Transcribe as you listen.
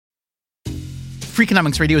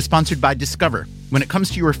Freakonomics Radio is sponsored by Discover. When it comes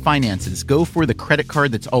to your finances, go for the credit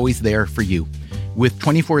card that's always there for you. With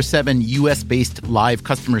 24/7 U.S.-based live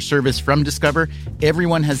customer service from Discover,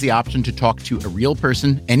 everyone has the option to talk to a real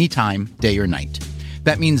person anytime, day or night.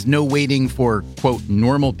 That means no waiting for, quote,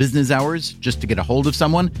 normal business hours just to get a hold of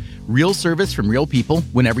someone. Real service from real people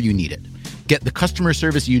whenever you need it. Get the customer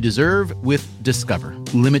service you deserve with Discover.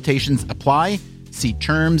 Limitations apply. See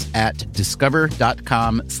terms at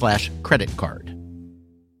discover.com/creditcard.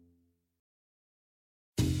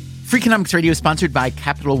 Freakonomics Radio is sponsored by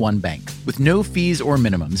Capital One Bank. With no fees or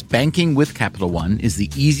minimums, banking with Capital One is the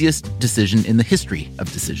easiest decision in the history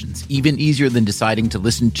of decisions, even easier than deciding to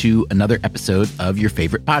listen to another episode of your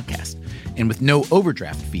favorite podcast. And with no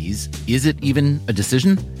overdraft fees, is it even a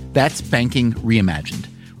decision? That's banking reimagined.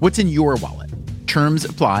 What's in your wallet? Terms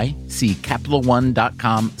apply. See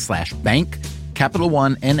CapitalOne.com/bank. Capital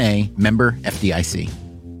One N.A. member FDIC.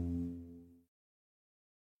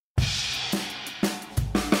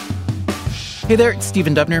 Hey there, it's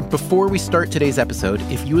Stephen Dubner. Before we start today's episode,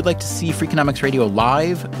 if you would like to see Freakonomics Radio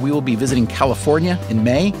live, we will be visiting California in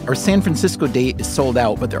May. Our San Francisco date is sold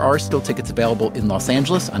out, but there are still tickets available in Los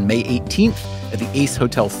Angeles on May 18th at the Ace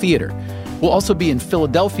Hotel Theater. We'll also be in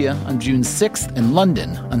Philadelphia on June 6th and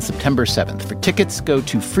London on September 7th. For tickets, go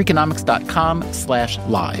to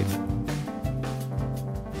Freakonomics.com/live.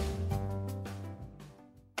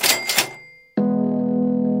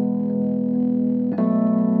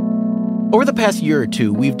 Over the past year or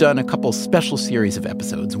two, we've done a couple special series of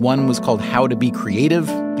episodes. One was called How to Be Creative.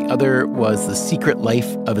 The other was The Secret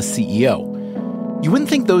Life of a CEO. You wouldn't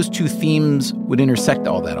think those two themes would intersect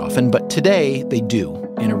all that often, but today they do,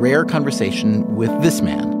 in a rare conversation with this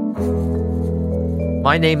man.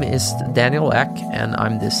 My name is Daniel Ek, and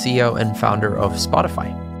I'm the CEO and founder of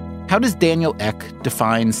Spotify. How does Daniel Ek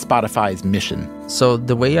define Spotify's mission? So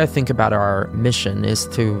the way I think about our mission is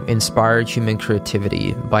to inspire human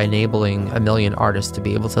creativity by enabling 1 million artists to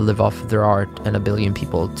be able to live off of their art and 1 billion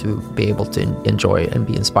people to be able to enjoy and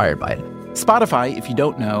be inspired by it. Spotify, if you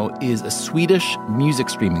don't know, is a Swedish music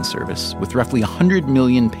streaming service with roughly 100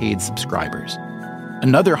 million paid subscribers.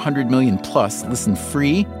 Another 100 million plus listen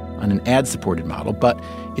free on an ad-supported model, but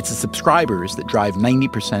it's the subscribers that drive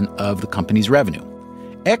 90% of the company's revenue.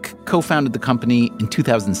 Ek co-founded the company in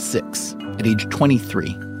 2006 at age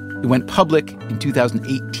 23. It went public in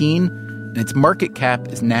 2018, and its market cap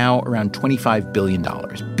is now around $25 billion.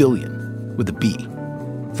 Billion, with a B.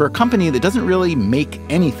 For a company that doesn't really make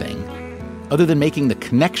anything other than making the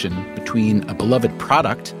connection between a beloved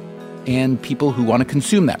product and people who want to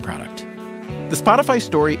consume that product. The Spotify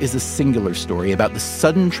story is a singular story about the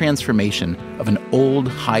sudden transformation of an old,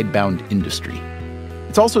 hidebound industry.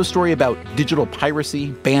 It's also a story about digital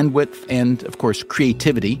piracy, bandwidth, and, of course,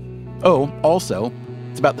 creativity. Oh, also,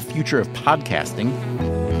 it's about the future of podcasting.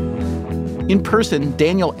 In person,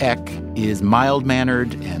 Daniel Ek is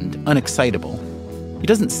mild-mannered and unexcitable. He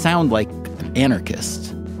doesn't sound like an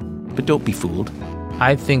anarchist, but don't be fooled.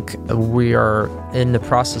 I think we are in the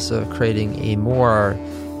process of creating a more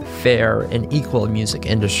fair and equal music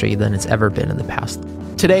industry than it's ever been in the past.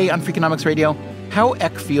 Today on Freakonomics Radio, how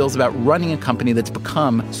Ek feels about running a company that's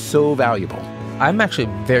become so valuable. I'm actually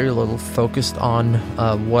very little focused on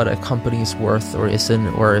what a company's worth or isn't,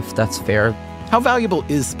 or if that's fair. How valuable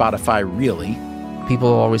is Spotify really? People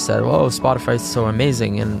always said, oh, Spotify is so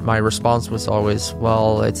amazing. And my response was always,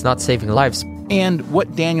 well, it's not saving lives. And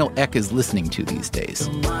what Daniel Ek is listening to these days.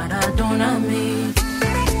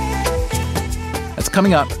 That's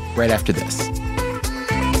coming up right after this.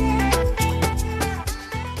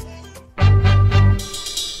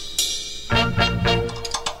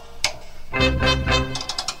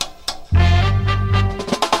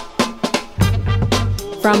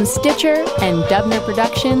 From Stitcher and Dubner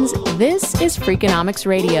Productions, this is Freakonomics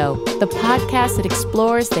Radio, the podcast that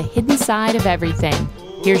explores the hidden side of everything.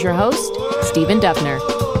 Here's your host, Stephen Dubner.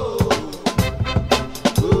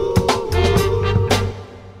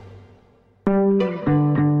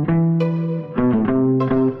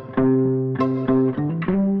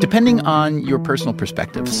 Depending on your personal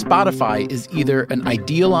perspective, Spotify is either an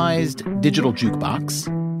idealized digital jukebox,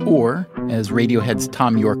 or, as Radiohead's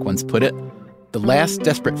Thom Yorke once put it, the last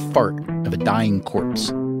desperate fart of a dying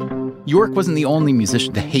corpse. Yorke wasn't the only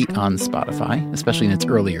musician to hate on Spotify, especially in its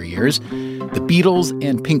earlier years. The Beatles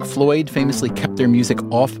and Pink Floyd famously kept their music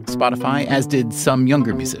off Spotify, as did some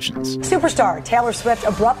younger musicians. Superstar Taylor Swift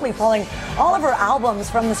abruptly pulling all of her albums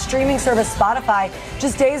from the streaming service Spotify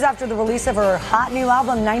just days after the release of her hot new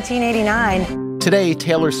album, 1989. Today,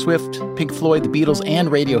 Taylor Swift, Pink Floyd, the Beatles, and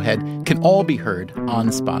Radiohead can all be heard on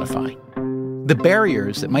Spotify. The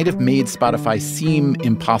barriers that might have made Spotify seem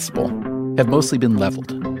impossible have mostly been leveled,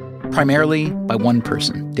 primarily by one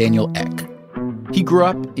person, Daniel Ek. He grew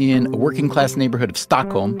up in a working-class neighborhood of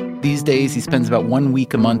Stockholm. These days, he spends about 1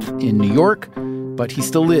 week a month in New York, but he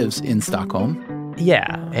still lives in Stockholm.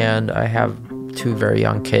 Yeah, and I have 2 very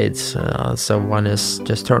young kids. So one is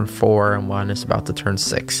just turned 4 and one is about to turn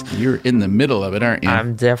 6. You're in the middle of it, aren't you?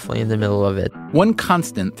 I'm definitely in the middle of it. One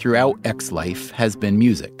constant throughout Ek's life has been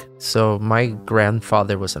music. So my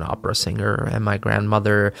grandfather was an opera singer, and my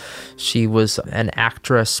grandmother, she was an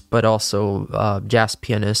actress, but also a jazz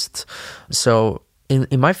pianist. So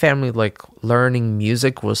in my family, like, learning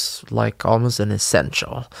music was like almost an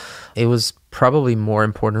essential. It was probably more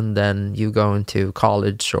important than you going to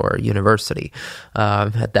college or university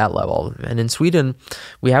at that level. And in Sweden,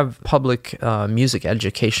 we have public music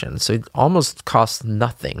education. So it almost costs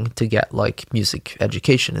nothing to get like music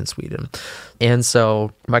education in Sweden. And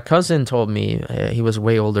so my cousin told me, he was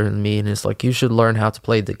way older than me, and he's like, you should learn how to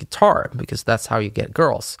play the guitar because that's how you get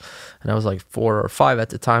girls. And I was like 4 or 5 at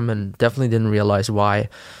the time and definitely didn't realize why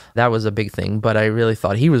that was a big thing, but I really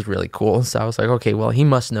thought he was really cool. So I was like, okay, well, he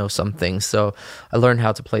must know something. So I learned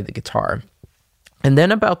how to play the guitar. And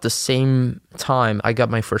then about the same time, I got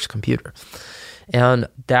my first computer. And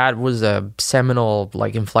that was a seminal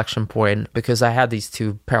like inflection point because I had these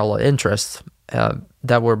 2 parallel interests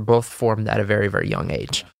that were both formed at a very, very young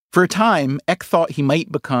age. For a time, Ek thought he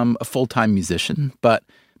might become a full-time musician, but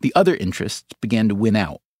the other interests began to win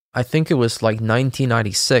out. I think it was like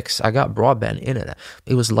 1996, I got broadband internet.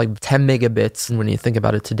 It was like 10 megabits when you think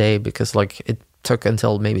about it today, because like it took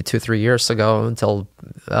until maybe 2-3 years ago until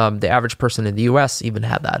the average person in the US even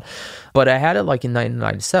had that. But I had it like in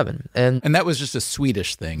 1997. And that was just a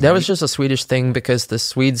Swedish thing, That right? was just a Swedish thing because the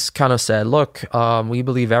Swedes kind of said, look, we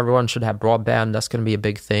believe everyone should have broadband. That's going to be a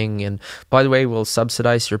big thing. And by the way, we'll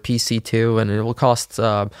subsidize your PC too. And it will cost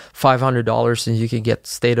 $500 and you can get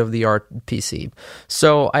state-of-the-art PC.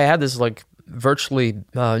 So I had this like virtually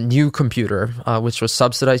new computer, which was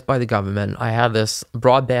subsidized by the government. I had this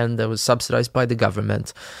broadband that was subsidized by the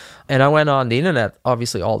government. And I went on the internet,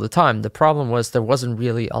 obviously, all the time. The problem was there wasn't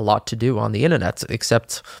really a lot to do on the internet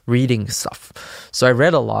except reading stuff. So I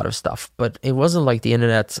read a lot of stuff, but it wasn't like the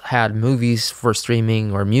internet had movies for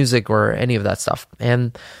streaming or music or any of that stuff.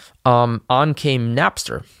 And on came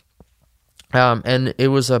Napster. And it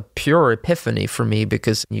was a pure epiphany for me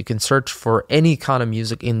because you can search for any kind of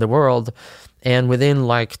music in the world, and within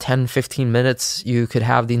like 10-15 minutes, you could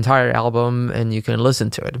have the entire album and you can listen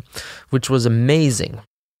to it, which was amazing.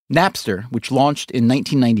 Napster, which launched in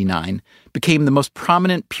 1999, became the most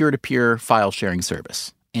prominent peer-to-peer file-sharing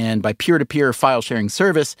service. And by peer-to-peer file-sharing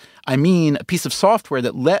service, I mean a piece of software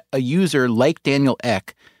that let a user like Daniel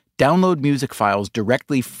Ek download music files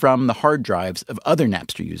directly from the hard drives of other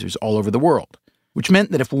Napster users all over the world, which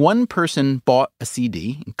meant that if one person bought a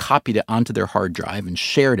CD and copied it onto their hard drive and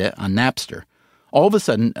shared it on Napster, all of a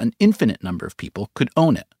sudden an infinite number of people could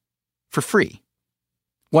own it for free.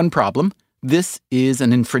 One problem: this is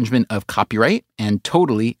an infringement of copyright and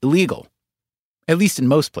totally illegal, at least in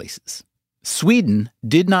most places. Sweden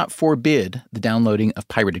did not forbid the downloading of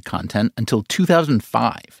pirated content until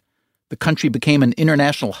 2005. The country became an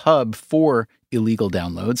international hub for illegal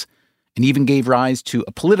downloads and even gave rise to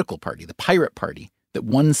a political party, the Pirate Party, that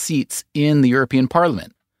won seats in the European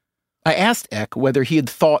Parliament. I asked Ek whether he had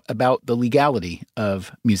thought about the legality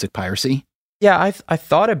of music piracy. Yeah, I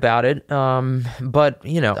thought about it, but,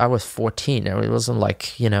 I was 14. It wasn't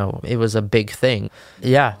like, it was a big thing.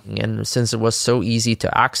 Yeah, and since it was so easy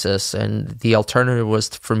to access and the alternative was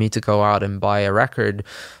for me to go out and buy a record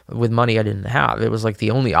with money I didn't have, it was like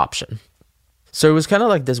the only option. So it was kind of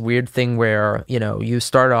like this weird thing where, you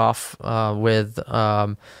start off with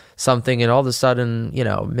something and all of a sudden,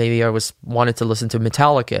 maybe I wanted to listen to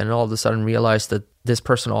Metallica and all of a sudden realized that this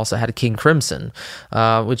person also had King Crimson,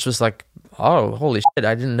 which was like, oh, holy shit,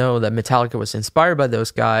 I didn't know that Metallica was inspired by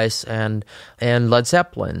those guys and Led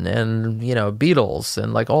Zeppelin and, Beatles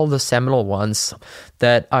and like all the seminal ones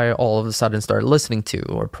that I all of a sudden started listening to,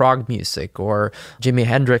 or prog music or Jimi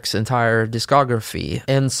Hendrix's entire discography.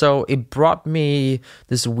 And so it brought me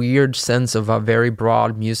this weird sense of a very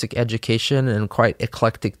broad music education and quite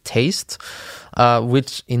eclectic taste,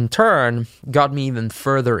 which in turn got me even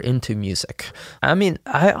further into music. I mean,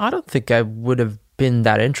 I don't think I would have been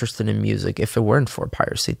that interested in music if it weren't for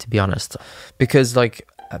piracy, to be honest, because like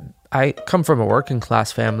I come from a working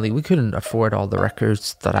class family. We couldn't afford all the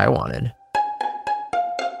records that I wanted.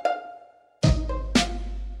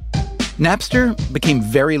 Napster became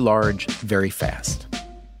very large very fast.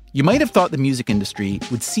 You might have thought the music industry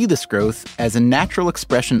would see this growth as a natural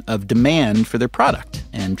expression of demand for their product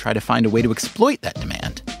and try to find a way to exploit that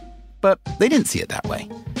demand. But they didn't see it that way.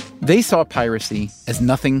 They saw piracy as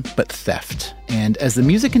nothing but theft. And as the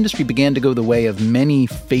music industry began to go the way of many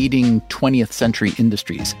fading 20th century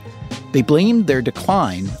industries, they blamed their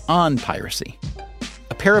decline on piracy.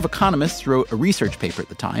 A pair of economists wrote a research paper at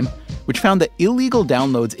the time, which found that illegal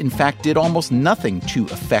downloads in fact did almost nothing to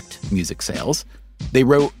affect music sales. They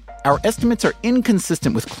wrote, "Our estimates are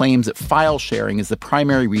inconsistent with claims that file sharing is the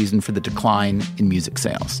primary reason for the decline in music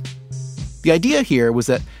sales." The idea here was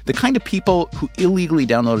that the kind of people who illegally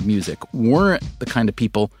downloaded music weren't the kind of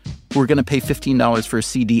people who were going to pay $15 for a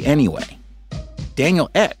CD anyway. Daniel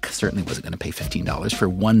Ek certainly wasn't going to pay $15 for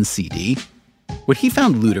one CD. What he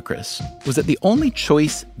found ludicrous was that the only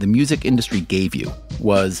choice the music industry gave you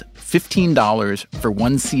was $15 for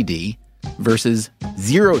one CD versus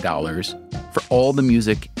 $0 for all the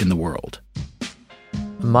music in the world.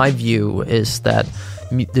 My view is that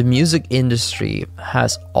the music industry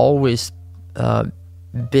has always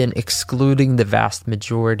been excluding the vast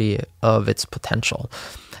majority of its potential.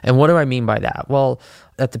 And what do I mean by that? Well,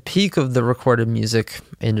 at the peak of the recorded music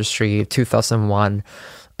industry, 2001,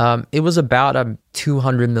 it was about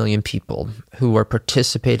 200 million people who were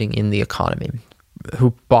participating in the economy,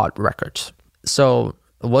 who bought records. So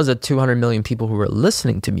was it 200 million people who were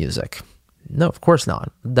listening to music? No, of course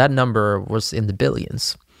not. That number was in the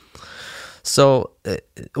billions. So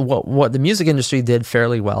what the music industry did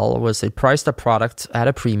fairly well was they priced a product at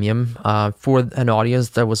a premium for an audience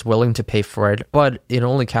that was willing to pay for it, but it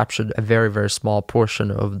only captured a very, very small portion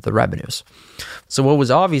of the revenues. So what was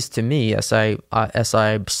obvious to me as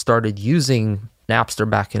I started using Napster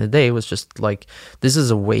back in the day was just like, this is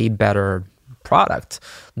a way better product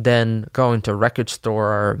than going to a record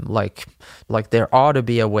store. Like there ought to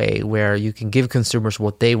be a way where you can give consumers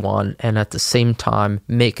what they want and at the same time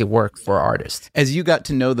make it work for artists. As you got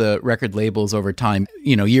to know the record labels over time,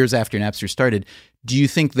 years after Napster started, do you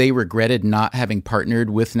think they regretted not having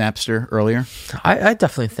partnered with Napster earlier? I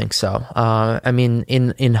definitely think so.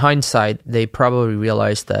 In hindsight, they probably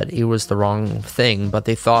realized that it was the wrong thing, but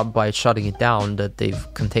they thought by shutting it down that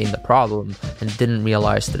they've contained the problem and didn't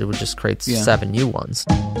realize that it would just create 7 new ones.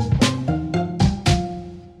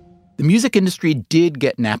 The music industry did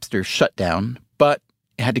get Napster shut down, but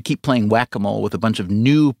it had to keep playing whack-a-mole with a bunch of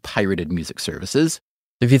new pirated music services.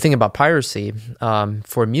 If you think about piracy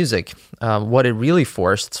for music, what it really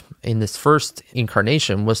forced in this first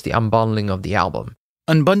incarnation was the unbundling of the album.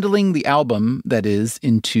 Unbundling the album, that is,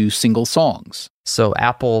 into single songs. So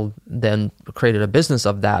Apple then created a business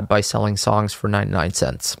of that by selling songs for 99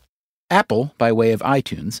 cents. Apple, by way of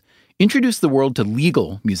iTunes, introduced the world to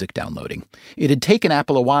legal music downloading. It had taken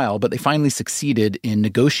Apple a while, but they finally succeeded in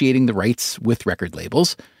negotiating the rights with record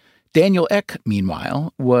labels. Daniel Ek,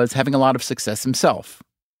 meanwhile, was having a lot of success himself.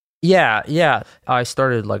 Yeah. I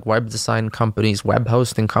started web design companies, web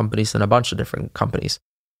hosting companies, and a bunch of different companies.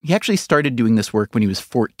 He actually started doing this work when he was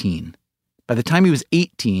 14. By the time he was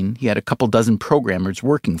 18, he had a couple dozen programmers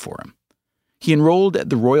working for him. He enrolled at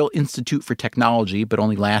the Royal Institute for Technology, but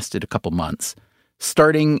only lasted a couple months.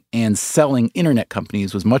 Starting and selling internet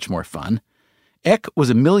companies was much more fun. Ek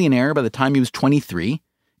was a millionaire by the time he was 23,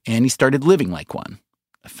 and he started living like one.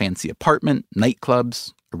 A fancy apartment,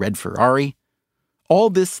 nightclubs, a red Ferrari. All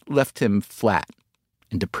this left him flat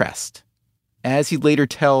and depressed. As he'd later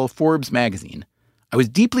tell Forbes magazine, "I was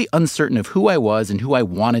deeply uncertain of who I was and who I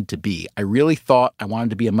wanted to be. I really thought I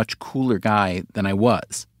wanted to be a much cooler guy than I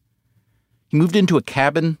was." He moved into a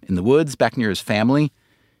cabin in the woods back near his family.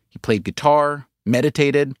 He played guitar,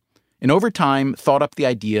 meditated, and over time thought up the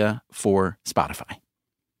idea for Spotify.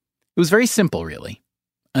 It was very simple, really.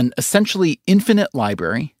 An essentially infinite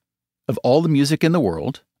library of all the music in the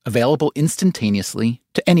world, available instantaneously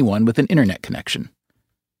to anyone with an internet connection.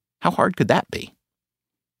 How hard could that be?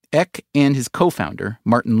 Ek and his co-founder,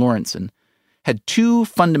 Martin Lorentzen, had 2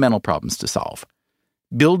 fundamental problems to solve: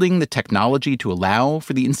 building the technology to allow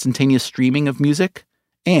for the instantaneous streaming of music,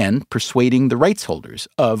 and persuading the rights holders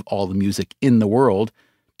of all the music in the world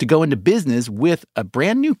to go into business with a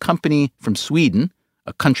brand new company from Sweden,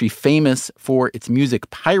 a country famous for its music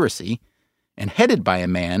piracy, and headed by a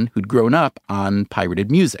man who'd grown up on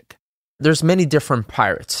pirated music. There's many different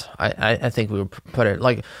pirates, I think we would put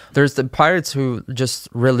it. There's the pirates who just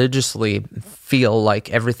religiously feel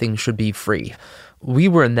like everything should be free. We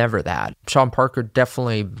were never that. Sean Parker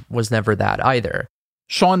definitely was never that either.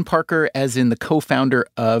 Sean Parker, as in the co-founder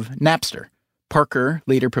of Napster. Parker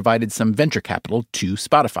later provided some venture capital to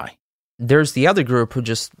Spotify. There's the other group who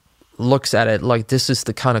just looks at it like this is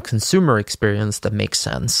the kind of consumer experience that makes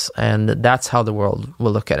sense. And that's how the world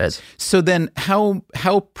will look at it. So then how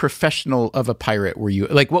professional of a pirate were you?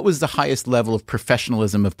 Like, what was the highest level of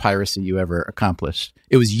professionalism of piracy you ever accomplished?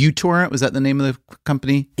 It was uTorrent? Was that the name of the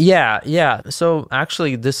company? Yeah. So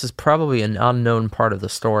actually, this is probably an unknown part of the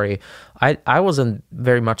story. I wasn't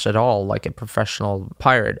very much at all like a professional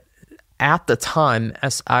pirate. At the time,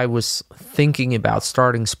 as I was thinking about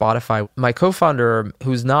starting Spotify, my co-founder,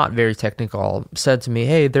 who's not very technical, said to me,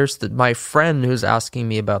 hey, there's my friend who's asking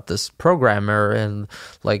me about this programmer, and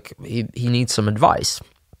like he needs some advice.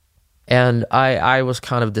 And I was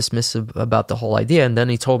kind of dismissive about the whole idea. And then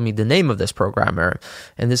he told me the name of this programmer.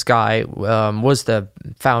 And this guy was the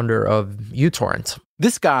founder of uTorrent.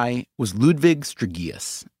 This guy was Ludwig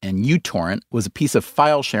Strigius, and uTorrent was a piece of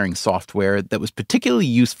file-sharing software that was particularly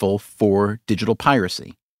useful for digital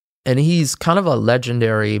piracy. And he's kind of a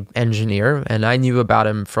legendary engineer, and I knew about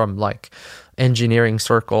him from like engineering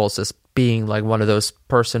circles as being like one of those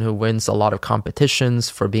person who wins a lot of competitions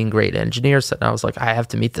for being great engineers. And I was like, I have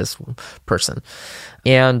to meet this person.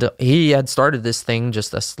 And he had started this thing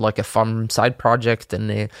just as like a fun side project,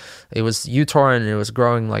 and it was uTorrent, and it was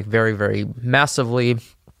growing like very, very massively.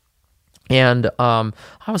 And I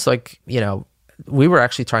was like, we were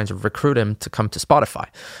actually trying to recruit him to come to Spotify.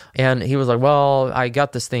 And he was like, well, I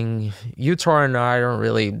got this thing, uTorrent, I don't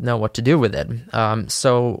really know what to do with it.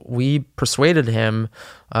 So we persuaded him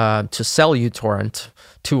to sell uTorrent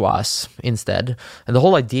to us instead. And the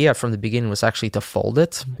whole idea from the beginning was actually to fold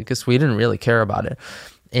it, because we didn't really care about it.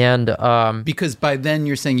 And because by then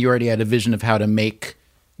you're saying you already had a vision of how to make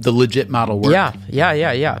the legit model work.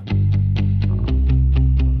 Yeah.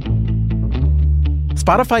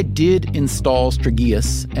 Spotify did install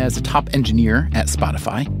Strigius as a top engineer at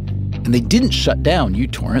Spotify, and they didn't shut down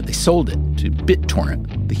uTorrent. They sold it to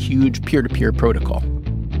BitTorrent, the huge peer-to-peer protocol.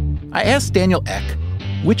 I asked Daniel Ek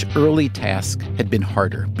which early task had been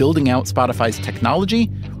harder, building out Spotify's technology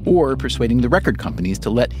or persuading the record companies to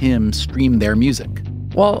let him stream their music.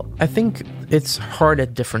 Well, I think it's hard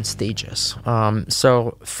at different stages.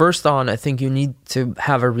 So first on, I think you need to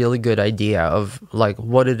have a really good idea of like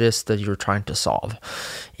what it is that you're trying to solve.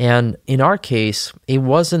 And in our case, it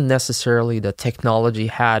wasn't necessarily that technology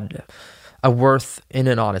had a worth in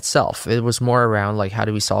and on itself. It was more around like, how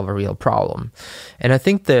do we solve a real problem? And I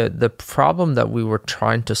think the problem that we were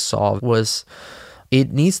trying to solve was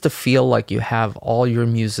it needs to feel like you have all your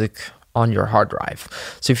music on your hard drive.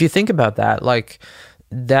 So if you think about that, like,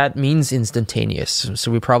 that means instantaneous.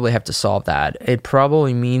 So we probably have to solve that. It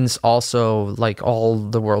probably means also like all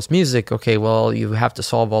the world's music. Okay, well, you have to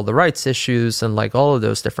solve all the rights issues and like all of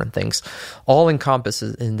those different things, all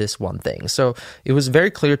encompasses in this one thing. So it was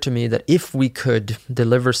very clear to me that if we could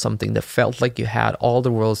deliver something that felt like you had all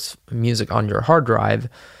the world's music on your hard drive,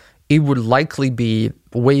 it would likely be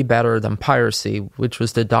way better than piracy, which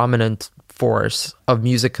was the dominant force of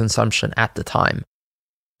music consumption at the time.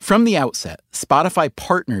 From the outset, Spotify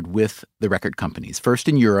partnered with the record companies, first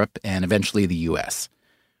in Europe and eventually the US.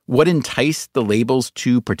 What enticed the labels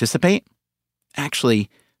to participate? Actually,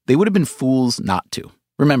 they would have been fools not to.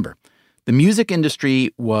 Remember, the music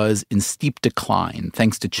industry was in steep decline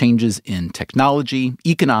thanks to changes in technology,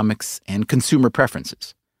 economics, and consumer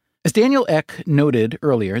preferences. As Daniel Ek noted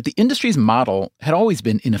earlier, the industry's model had always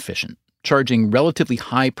been inefficient, charging relatively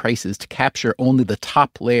high prices to capture only the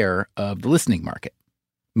top layer of the listening market.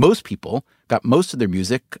 Most people got most of their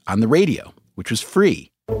music on the radio, which was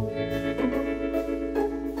free.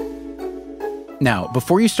 Now,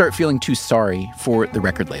 before you start feeling too sorry for the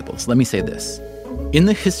record labels, let me say this. In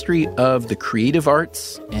the history of the creative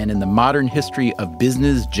arts and in the modern history of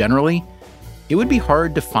business generally, it would be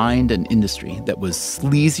hard to find an industry that was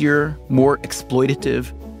sleazier, more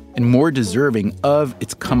exploitative, and more deserving of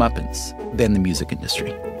its comeuppance than the music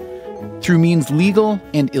industry. Through means legal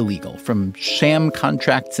and illegal, from sham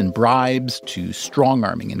contracts and bribes to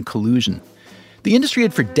strong-arming and collusion, the industry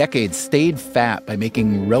had for decades stayed fat by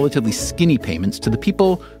making relatively skinny payments to the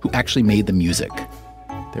people who actually made the music.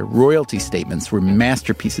 Their royalty statements were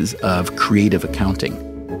masterpieces of creative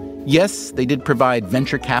accounting. Yes, they did provide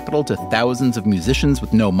venture capital to thousands of musicians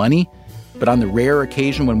with no money, but on the rare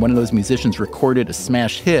occasion when one of those musicians recorded a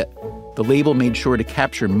smash hit, the label made sure to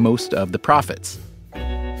capture most of the profits.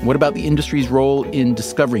 What about the industry's role in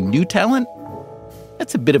discovering new talent?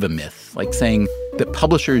 That's a bit of a myth, like saying that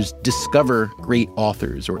publishers discover great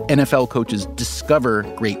authors or NFL coaches discover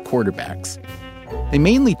great quarterbacks. They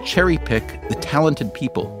mainly cherry-pick the talented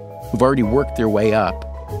people who've already worked their way up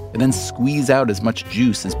and then squeeze out as much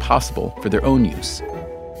juice as possible for their own use.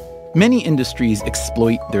 Many industries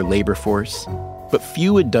exploit their labor force. but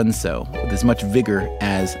few had done so with as much vigor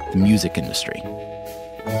as the music industry.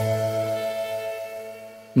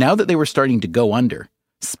 Now that they were starting to go under,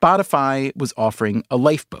 Spotify was offering a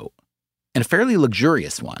lifeboat, and a fairly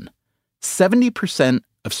luxurious one, 70%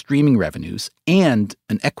 of streaming revenues and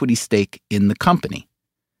an equity stake in the company.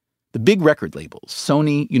 The big record labels,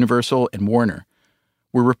 Sony, Universal, and Warner,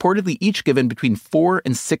 were reportedly each given between 4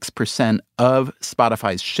 and 6% of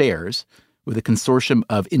Spotify's shares, with a consortium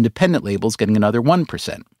of independent labels getting another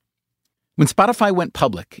 1%. When Spotify went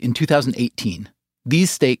public in 2018,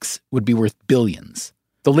 these stakes would be worth billions.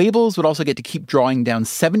 The labels would also get to keep drawing down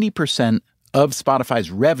 70% of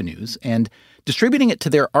Spotify's revenues and distributing it to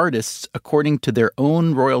their artists according to their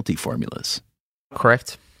own royalty formulas.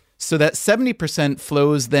 Correct. So that 70%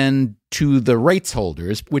 flows then to the rights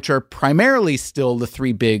holders, which are primarily still the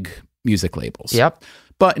three big music labels. Yep.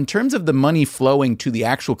 But in terms of the money flowing to the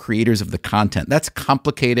actual creators of the content, that's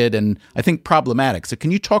complicated and I think problematic. So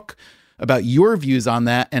can you talk about your views on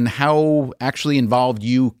that and how actually involved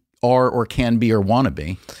you are or can be or want to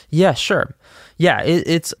be? Yeah, sure. Yeah,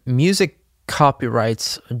 it's music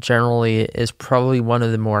copyrights generally is probably one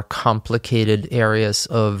of the more complicated areas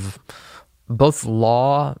of both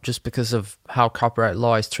law, just because of how copyright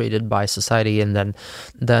law is treated by society, and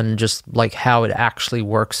then just like how it actually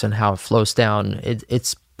works and how it flows down.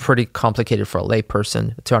 It's pretty complicated for a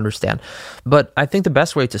layperson to understand. But I think the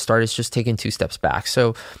best way to start is just taking 2 steps back.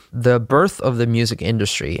 So the birth of the music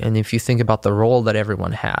industry, and if you think about the role that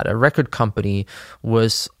everyone had, a record company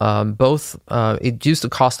was it used to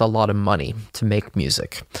cost a lot of money to make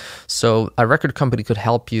music. So a record company could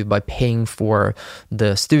help you by paying for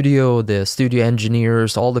the studio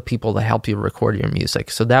engineers, all the people that help you record your music.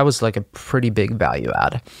 So that was like a pretty big value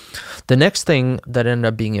add. The next thing that ended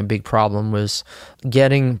up being a big problem was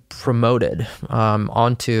getting promoted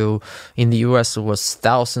onto, in the US, it was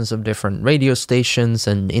thousands of different radio stations,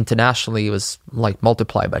 and internationally it was like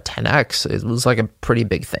multiplied by 10x. It was like a pretty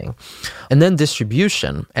big thing. And then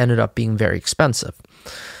distribution ended up being very expensive.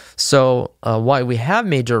 So why we have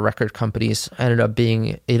major record companies ended up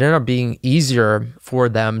being easier for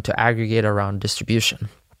them to aggregate around distribution.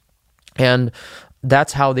 And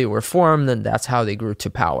that's how they were formed, and that's how they grew to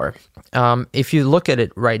power. If you look at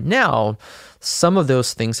it right now, some of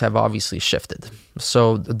those things have obviously shifted.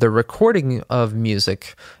 So the recording of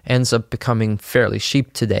music ends up becoming fairly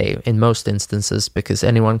cheap today in most instances because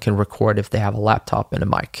anyone can record if they have a laptop and a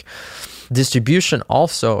mic. Distribution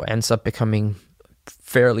also ends up becoming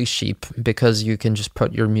fairly cheap because you can just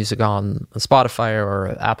put your music on Spotify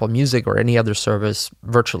or Apple Music or any other service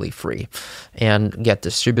virtually free and get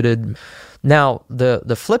distributed. Now,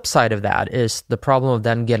 the flip side of that is the problem of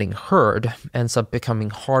then getting heard ends up becoming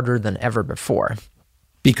harder than ever before.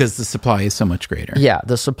 Because the supply is so much greater. Yeah,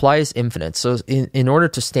 the supply is infinite. So in order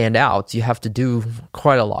to stand out, you have to do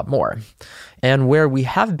quite a lot more. And where we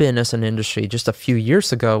have been as an industry just a few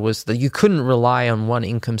years ago was that you couldn't rely on one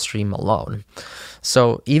income stream alone.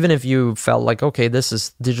 So even if you felt like, okay, this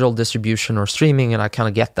is digital distribution or streaming, and I kind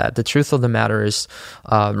of get that, the truth of the matter is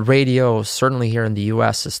radio, certainly here in the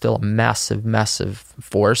US, is still a massive, massive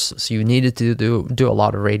force. So you needed to do a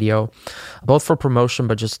lot of radio, both for promotion,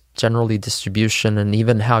 but just generally distribution, and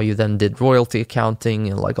even how you then did royalty accounting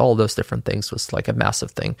and like all those different things was like a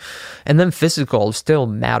massive thing. And then physical still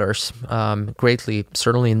matters greatly,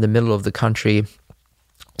 certainly in the middle of the country.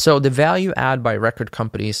 So the value add by record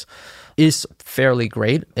companies is fairly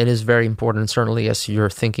great. It is very important, certainly as you're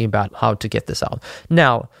thinking about how to get this out.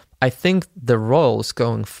 Now, I think the roles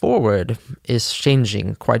going forward is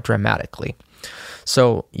changing quite dramatically.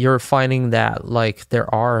 So you're finding that like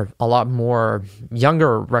there are a lot more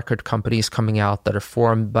younger record companies coming out that are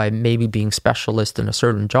formed by maybe being specialists in a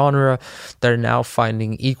certain genre that are now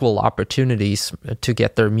finding equal opportunities to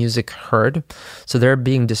get their music heard. So they're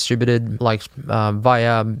being distributed like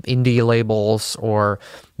via indie labels, or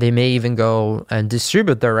they may even go and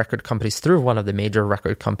distribute their record companies through one of the major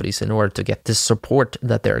record companies in order to get this support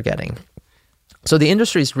that they're getting. So the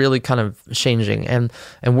industry is really kind of changing, and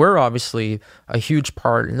we're obviously a huge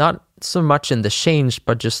part, not so much in the change,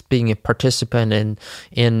 but just being a participant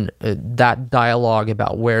in that dialogue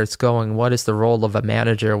about where it's going. What is the role of a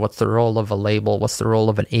manager? What's the role of a label? What's the role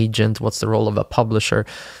of an agent? What's the role of a publisher?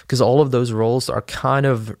 Because all of those roles are kind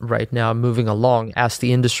of right now moving along as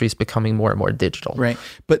the industry is becoming more and more digital. Right.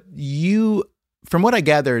 But from what I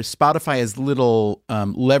gather, Spotify has little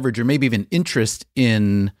leverage or maybe even interest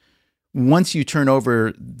in, once you turn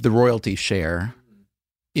over the royalty share,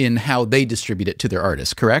 in how they distribute it to their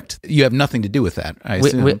artists, correct? You have nothing to do with that, I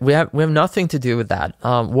assume. We have nothing to do with that.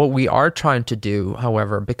 What we are trying to do,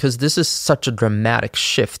 however, because this is such a dramatic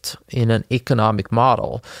shift in an economic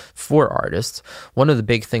model for artists, one of the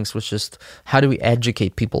big things was just how do we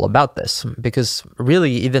educate people about this? Because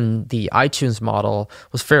really, even the iTunes model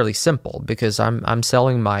was fairly simple because I'm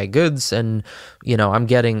selling my goods and I'm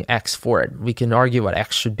getting X for it. We can argue what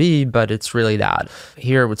X should be, but it's really that.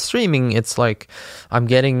 Here with streaming, it's like I'm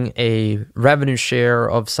getting a revenue share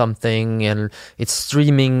of something and it's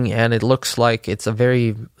streaming and it looks like it's a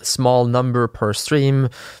very small number per stream.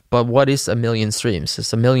 But what is 1 million streams?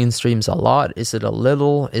 Is 1 million streams a lot? Is it a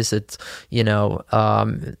little? Is it,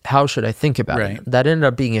 how should I think about it? That ended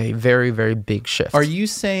up being a very, very big shift. Are you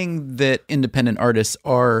saying that independent artists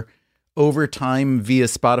are over time via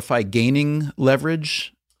Spotify gaining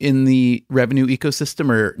leverage in the revenue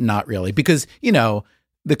ecosystem or not really? Because,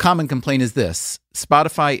 the common complaint is this: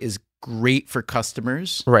 Spotify is great for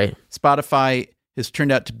customers. Right. Spotify has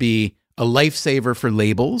turned out to be a lifesaver for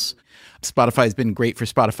labels. Spotify has been great for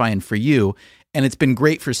Spotify and for you. And it's been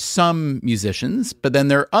great for some musicians, but then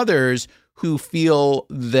there are others who feel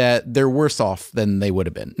that they're worse off than they would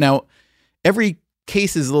have been. Now, every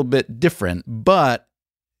case is a little bit different, but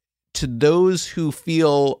to those who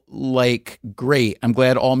feel like, great, I'm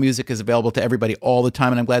glad all music is available to everybody all the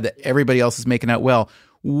time, and I'm glad that everybody else is making out well.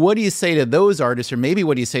 What do you say to those artists, or maybe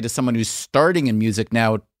what do you say to someone who's starting in music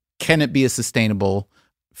now? Can it be a sustainable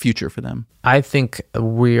future for them? I think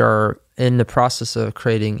we are in the process of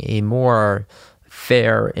creating a more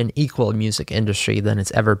fair and equal music industry than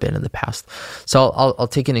it's ever been in the past. So I'll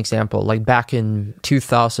take an example. Like back in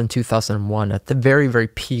 2000, 2001, at the very, very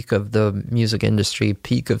peak of the music industry,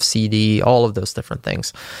 peak of CD, all of those different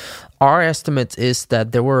things, our estimate is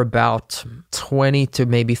that there were about 20 to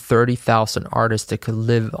maybe 30,000 artists that could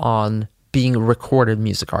live on being recorded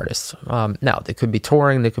music artists. Now, they could be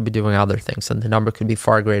touring, they could be doing other things, and the number could be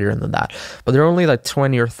far greater than that. But there are only like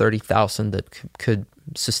 20 or 30,000 that could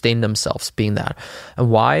sustain themselves being that. And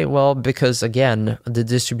why? Well, because again, the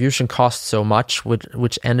distribution costs so much,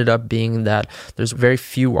 which ended up being that there's very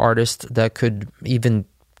few artists that could even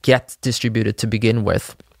get distributed to begin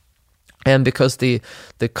with. And because the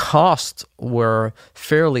costs were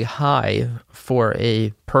fairly high for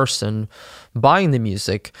a person buying the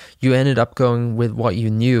music, you ended up going with what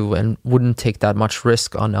you knew and wouldn't take that much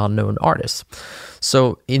risk on unknown artists.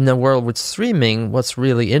 So in the world with streaming, what's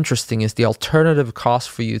really interesting is the alternative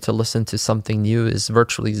cost for you to listen to something new is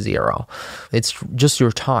virtually zero. It's just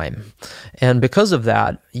your time. And because of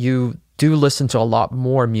that, you do listen to a lot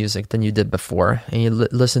more music than you did before, and you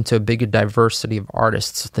listen to a bigger diversity of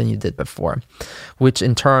artists than you did before, which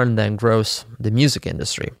in turn then grows the music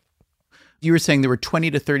industry. You were saying there were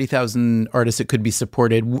 20 to 30,000 artists that could be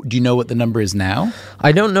supported. Do you know what the number is now?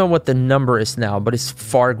 I don't know what the number is now, but it's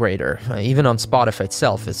far greater. Even on Spotify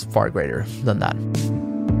itself, it's far greater than that.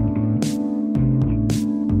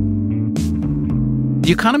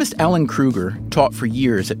 The economist Alan Krueger taught for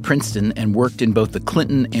years at Princeton and worked in both the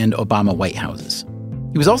Clinton and Obama White Houses.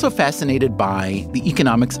 He was also fascinated by the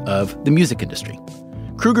economics of the music industry.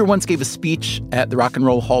 Krueger once gave a speech at the Rock and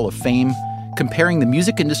Roll Hall of Fame comparing the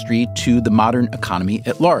music industry to the modern economy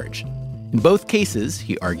at large. In both cases,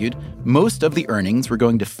 he argued, most of the earnings were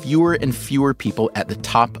going to fewer and fewer people at the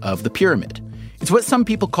top of the pyramid. It's what some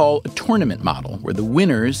people call a tournament model, where the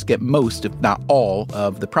winners get most, if not all,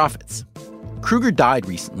 of the profits. Krueger died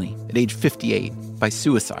recently, at age 58, by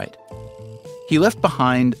suicide. He left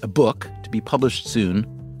behind a book, to be published soon,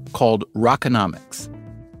 called Rockonomics.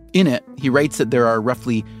 In it, he writes that there are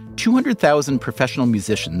roughly 200,000 professional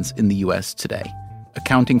musicians in the U.S. today,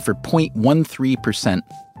 accounting for 0.13%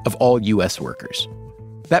 of all U.S. workers.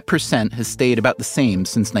 That percent has stayed about the same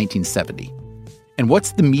since 1970. And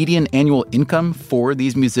what's the median annual income for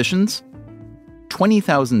these musicians?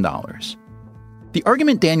 $20,000. The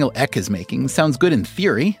argument Daniel Ek is making sounds good in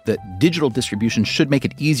theory, that digital distribution should make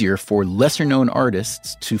it easier for lesser-known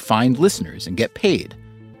artists to find listeners and get paid.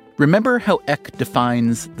 Remember how Ek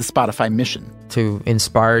defines the Spotify mission? To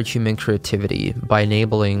inspire human creativity by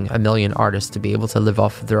enabling 1 million artists to be able to live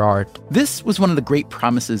off of their art. This was one of the great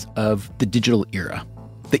promises of the digital era,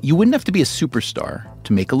 that you wouldn't have to be a superstar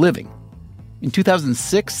to make a living. In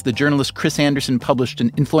 2006, the journalist Chris Anderson published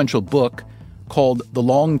an influential book called The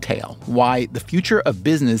Long Tail, Why the Future of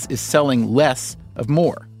Business is Selling Less of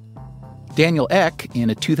More. Daniel Ek, in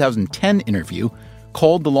a 2010 interview,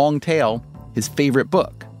 called The Long Tail his favorite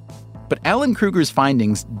book. But Alan Krueger's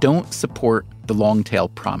findings don't support the long tail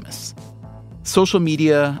promise. Social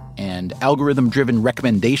media and algorithm-driven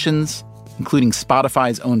recommendations, including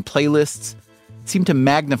Spotify's own playlists, seem to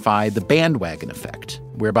magnify the bandwagon effect,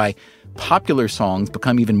 whereby popular songs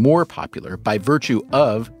become even more popular by virtue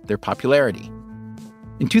of their popularity.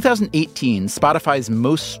 In 2018, Spotify's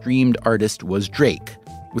most streamed artist was Drake,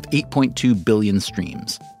 with 8.2 billion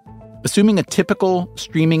streams. Assuming a typical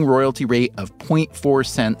streaming royalty rate of 0.4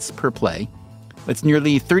 cents per play, that's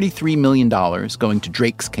nearly $33 million going to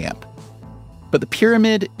Drake's camp. But the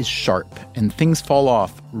pyramid is sharp, and things fall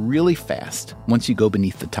off really fast once you go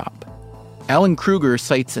beneath the top. Alan Kruger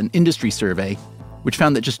cites an industry survey which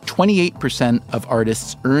found that just 28% of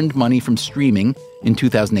artists earned money from streaming in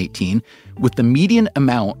 2018, with the median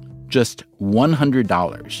amount just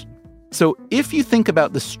 $100. So if you think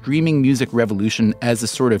about the streaming music revolution as a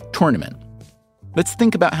sort of tournament, let's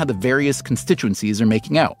think about how the various constituencies are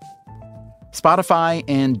making out. Spotify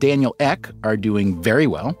and Daniel Ek are doing very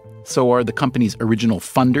well. So are the company's original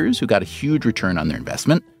funders, who got a huge return on their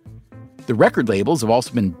investment. The record labels have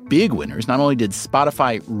also been big winners. Not only did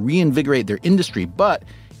Spotify reinvigorate their industry, but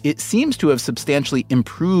it seems to have substantially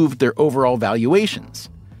improved their overall valuations.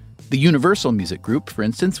 The Universal Music Group, for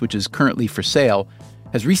instance, which is currently for sale,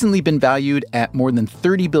 has recently been valued at more than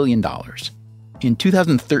 $30 billion. In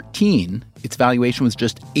 2013, its valuation was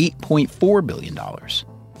just $8.4 billion.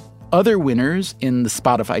 Other winners in the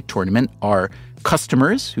Spotify tournament are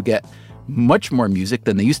customers, who get much more music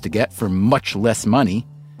than they used to get for much less money,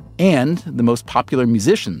 and the most popular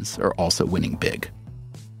musicians are also winning big.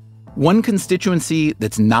 One constituency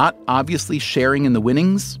that's not obviously sharing in the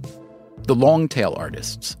winnings, the long-tail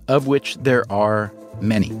artists, of which there are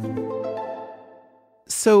many.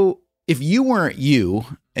 So if you weren't you,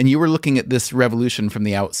 and you were looking at this revolution from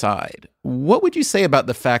the outside, what would you say about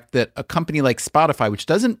the fact that a company like Spotify, which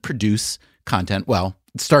doesn't produce content, well,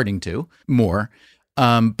 it's starting to, more,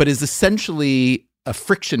 but is essentially a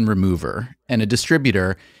friction remover and a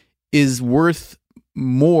distributor, is worth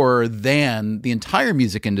more than the entire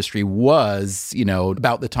music industry was,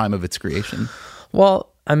 about the time of its creation? Well,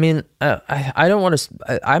 I mean, I don't want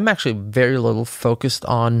to. I'm actually very little focused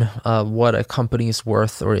on what a company is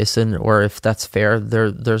worth or isn't, or if that's fair.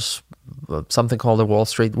 There's something called the Wall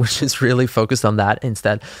Street, which is really focused on that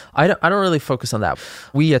instead. I don't really focus on that.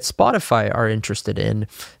 We at Spotify are interested in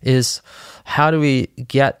is how do we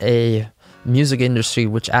get a music industry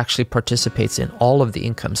which actually participates in all of the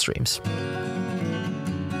income streams.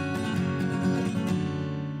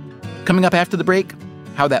 Coming up after the break,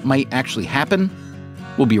 how that might actually happen.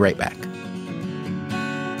 We'll be right back.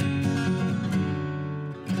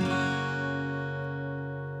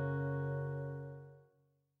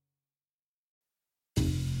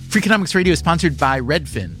 Freakonomics Radio is sponsored by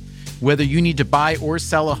Redfin. Whether you need to buy or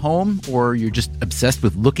sell a home, or you're just obsessed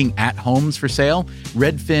with looking at homes for sale,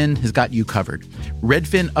 Redfin has got you covered.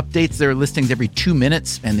 Redfin updates their listings every 2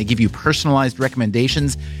 minutes, and they give you personalized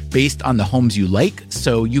recommendations based on the homes you like,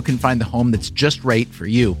 so you can find the home that's just right for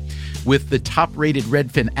you. With the top-rated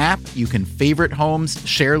Redfin app, you can favorite homes,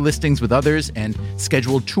 share listings with others, and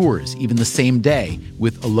schedule tours even the same day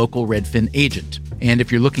with a local Redfin agent. And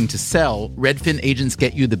if you're looking to sell, Redfin agents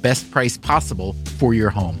get you the best price possible for your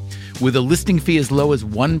home. With a listing fee as low as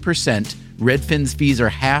 1%, Redfin's fees are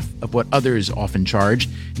half of what others often charge.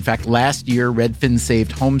 In fact, last year, Redfin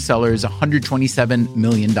saved home sellers $127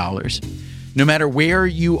 million. No matter where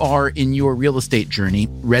you are in your real estate journey,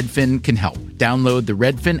 Redfin can help. Download the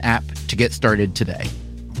Redfin app to get started today.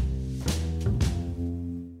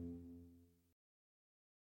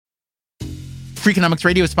 Freakonomics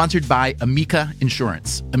Radio is sponsored by Amica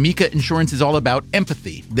Insurance. Amica Insurance is all about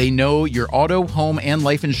empathy. They know your auto, home, and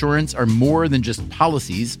life insurance are more than just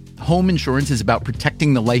policies. Home insurance is about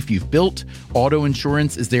protecting the life you've built. Auto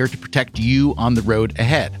insurance is there to protect you on the road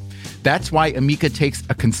ahead. That's why Amica takes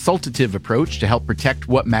a consultative approach to help protect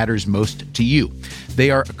what matters most to you. They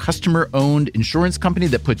are a customer-owned insurance company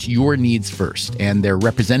that puts your needs first, and their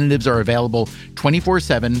representatives are available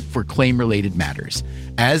 24/7 for claim-related matters.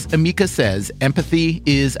 As Amica says, empathy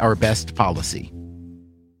is our best policy.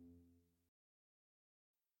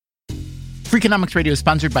 Freakonomics Radio is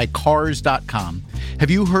sponsored by Cars.com. Have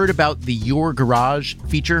you heard about the Your Garage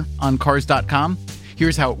feature on Cars.com?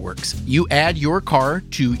 Here's how it works. You add your car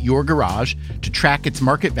to your garage to track its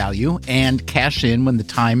market value and cash in when the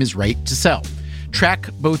time is right to sell. Track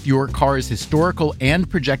both your car's historical and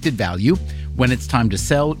projected value. When it's time to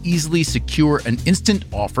sell, easily secure an instant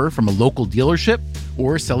offer from a local dealership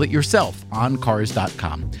or sell it yourself on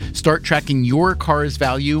Cars.com. Start tracking your car's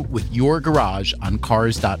value with your garage on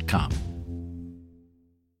Cars.com.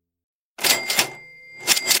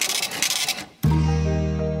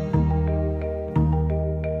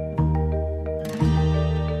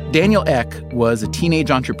 Daniel Ek was a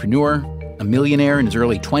teenage entrepreneur, a millionaire in his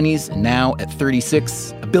early 20s, and now at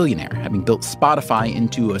 36, a billionaire, having built Spotify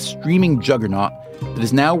into a streaming juggernaut that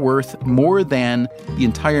is now worth more than the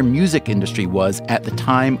entire music industry was at the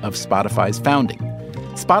time of Spotify's founding.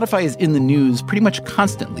 Spotify is in the news pretty much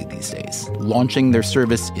constantly these days, launching their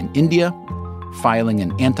service in India, filing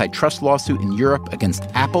an antitrust lawsuit in Europe against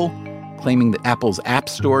Apple, claiming that Apple's App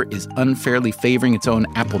Store is unfairly favoring its own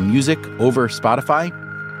Apple Music over Spotify.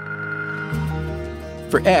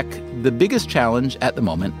 For Eck, the biggest challenge at the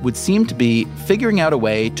moment would seem to be figuring out a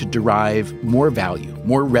way to derive more value,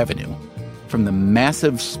 more revenue from the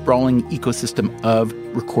massive, sprawling ecosystem of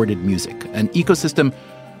recorded music, an ecosystem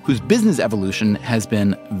whose business evolution has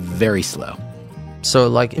been very slow. So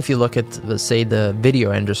like if you look at, say, the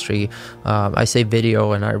video industry, I say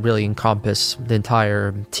video and I really encompass the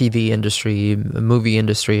entire TV industry, movie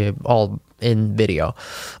industry, all in video.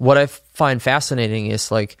 What I find fascinating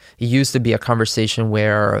is like it used to be a conversation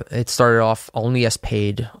where it started off only as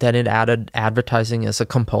paid, then it added advertising as a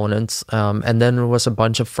component, and then there was a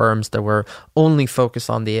bunch of firms that were only focused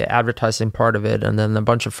on the advertising part of it, and then a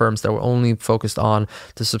bunch of firms that were only focused on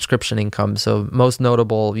the subscription income. So most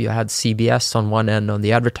notable, you had CBS on one end, on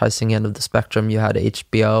the advertising end of the spectrum, you had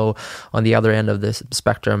HBO on the other end of the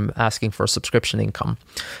spectrum asking for subscription income.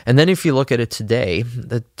 And then if you look at it today,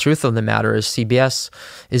 the truth of the matter is CBS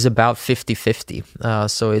is about 50-50.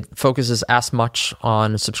 So it focuses as much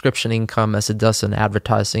on subscription income as it does on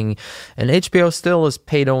advertising. And HBO still is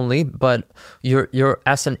paid only, but you're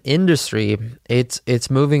as an industry, it's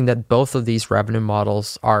moving that both of these revenue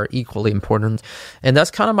models are equally important. And that's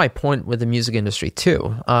kind of my point with the music industry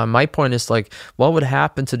too. My point is like, what would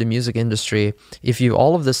happen to the music industry if you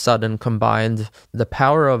all of a sudden combined the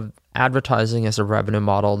power of advertising as a revenue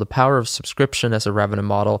model, the power of subscription as a revenue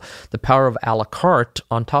model, the power of a la carte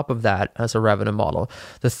on top of that as a revenue model.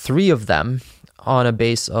 The three of them on a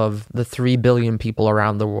base of the 3 billion people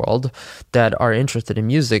around the world that are interested in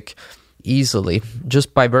music easily,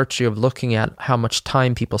 just by virtue of looking at how much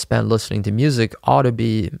time people spend listening to music, ought to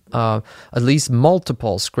be at least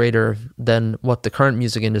multiples greater than what the current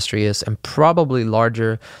music industry is, and probably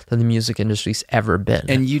larger than the music industry's ever been.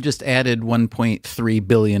 And you just added 1.3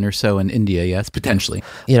 billion or so in India, yes, potentially.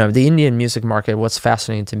 You know, the Indian music market, what's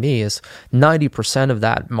fascinating to me is 90% of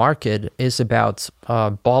that market is about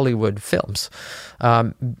Bollywood films.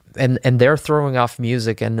 And they're throwing off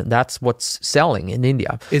music, and that's what's selling in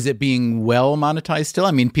India. Is it being well monetized still?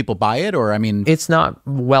 I mean, people buy it, or I mean... It's not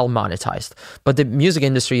well monetized, but the music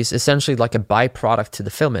industry is essentially like a byproduct to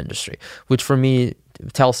the film industry, which for me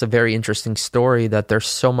tells a very interesting story that there's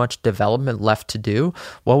so much development left to do.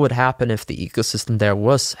 What would happen if the ecosystem there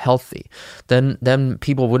was healthy? Then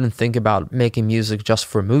people wouldn't think about making music just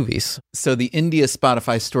for movies. So the India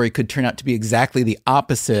Spotify story could turn out to be exactly the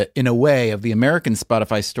opposite, in a way, of the American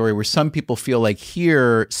Spotify story, where some people feel like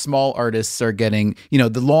here, small artists are getting, you know,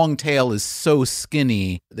 the long tail is so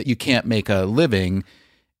skinny that you can't make a living.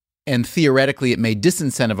 And theoretically, it may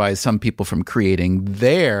disincentivize some people from creating.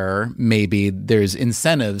 There, maybe there's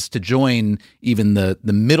incentives to join even the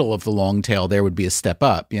middle of the long tail. There would be a step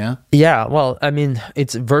up, yeah? Yeah, well, I mean,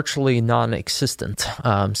 it's virtually non-existent.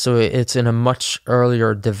 So it's in a much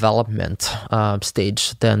earlier development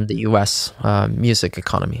stage than the U.S. Music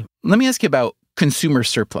economy. Let me ask you about consumer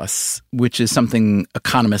surplus, which is something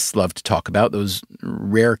economists love to talk about, those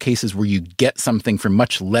rare cases where you get something for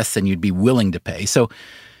much less than you'd be willing to pay. So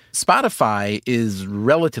Spotify is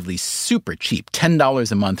relatively super cheap,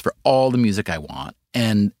 $10 a month for all the music I want.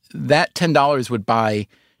 And that $10 would buy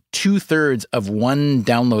 2/3 of one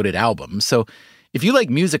downloaded album. So if you like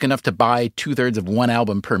music enough to buy 2/3 of one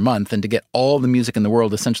album per month and to get all the music in the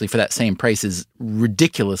world essentially for that same price is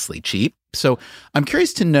ridiculously cheap. So I'm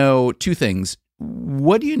curious to know two things.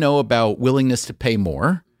 What do you know about willingness to pay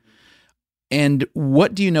more? And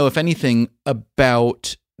what do you know, if anything,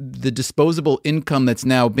 about the disposable income that's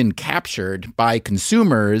now been captured by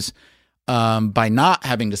consumers by not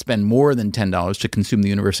having to spend more than $10 to consume the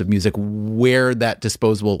universe of music, where that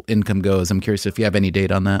disposable income goes? I'm curious if you have any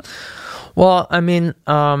data on that. Well, I mean,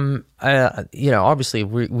 obviously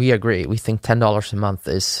we agree. We think $10 a month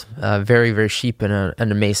is very, very cheap and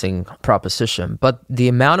an amazing proposition. But the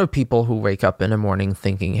amount of people who wake up in the morning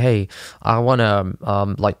thinking, hey, I want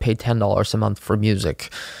to pay $10 a month for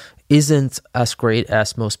music isn't as great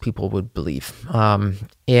as most people would believe.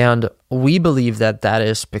 And we believe that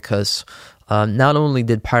is because not only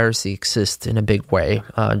did piracy exist in a big way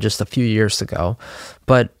just a few years ago,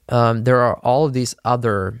 but there are all of these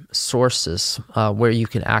other sources where you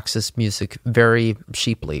can access music very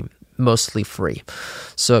cheaply. mostly free.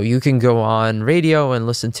 So you can go on radio and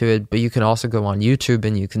listen to it, but you can also go on YouTube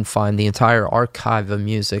and you can find the entire archive of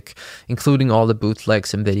music, including all the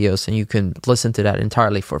bootlegs and videos, and you can listen to that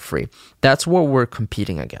entirely for free. That's what we're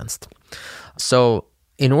competing against. So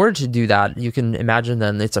in order to do that, you can imagine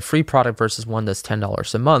then it's a free product versus one that's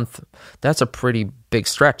 $10 a month. That's a pretty big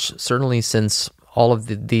stretch, certainly since all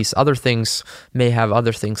of these other things may have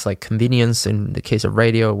other things like convenience. In the case of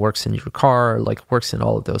radio, it works in your car, like works in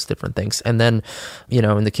all of those different things. And then,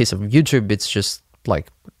 in the case of YouTube, it's just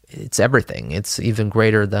like, it's everything. It's even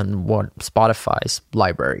greater than what Spotify's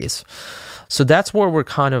library is. So that's where we're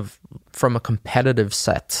kind of, from a competitive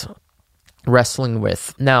set, wrestling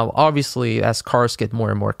with. Now, obviously, as cars get more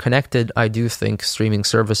and more connected, I do think streaming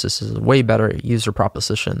services is a way better user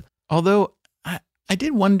proposition. Although I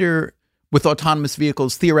did wonder, with autonomous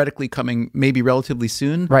vehicles theoretically coming maybe relatively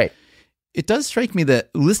soon, right? It does strike me that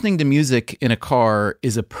listening to music in a car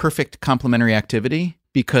is a perfect complementary activity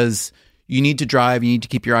because you need to drive, you need to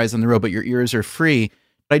keep your eyes on the road, but your ears are free.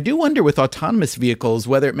 I do wonder with autonomous vehicles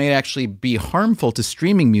whether it may actually be harmful to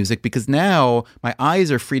streaming music because now my eyes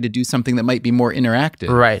are free to do something that might be more interactive.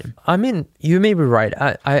 Right. I mean, you may be right.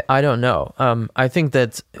 I don't know. I think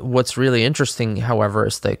that what's really interesting, however,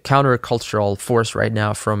 is the countercultural force right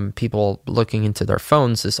now from people looking into their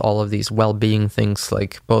phones is all of these well-being things,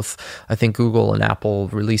 like both, I think Google and Apple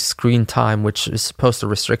released Screen Time, which is supposed to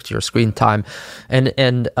restrict your screen time. And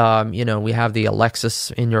we have the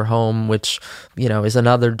Alexis in your home, which, is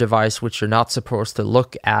another device which you're not supposed to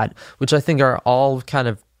look at, which I think are all kind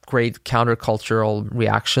of great countercultural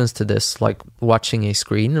reactions to this, like watching a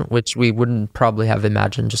screen, which we wouldn't probably have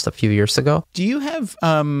imagined just a few years ago. Do you have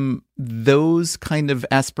those kind of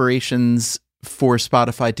aspirations for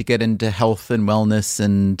Spotify to get into health and wellness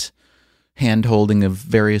and hand-holding of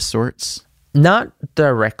various sorts? Not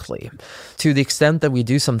directly. To the extent that we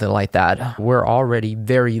do something like that, we're already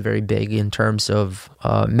very, very big in terms of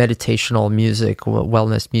meditational music,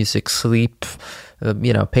 wellness music, sleep,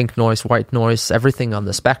 pink noise, white noise, everything on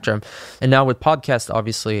the spectrum. And now with podcasts,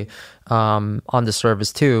 obviously, on the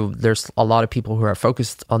service too, there's a lot of people who are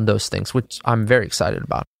focused on those things, which I'm very excited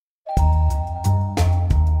about.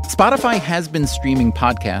 Spotify has been streaming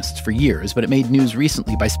podcasts for years, but it made news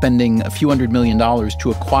recently by spending a few $100 million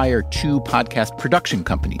to acquire two podcast production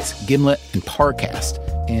companies, Gimlet and Parcast,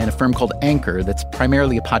 and a firm called Anchor that's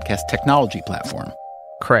primarily a podcast technology platform.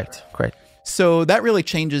 Correct. So that really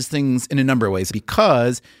changes things in a number of ways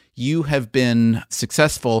because you have been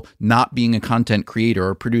successful not being a content creator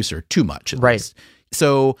or producer too much, at least.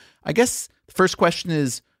 So I guess the first question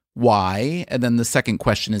is, why? And then the second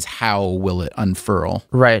question is, how will it unfurl?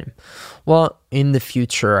 Right. Well, in the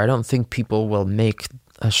future, I don't think people will make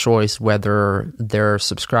a choice whether they're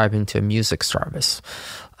subscribing to a music service.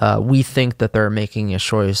 We think that they're making a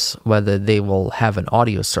choice whether they will have an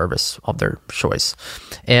audio service of their choice.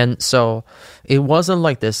 And so it wasn't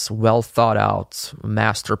like this well thought out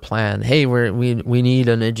master plan. Hey, we need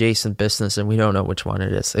an adjacent business and we don't know which one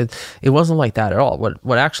it is. It wasn't like that at all.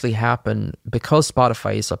 What actually happened, because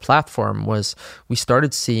Spotify is a platform, was we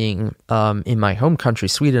started seeing, in my home country,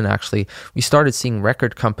 Sweden actually, we started seeing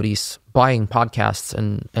record companies buying podcasts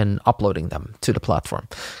and uploading them to the platform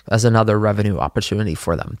as another revenue opportunity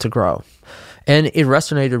for them to grow. And it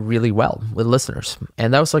resonated really well with listeners.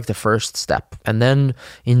 And that was like the first step. And then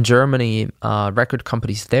in Germany, record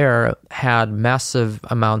companies there had massive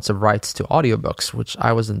amounts of rights to audiobooks, which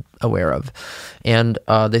I wasn't aware of. And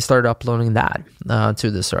they started uploading that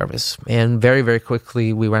to the service. And very, very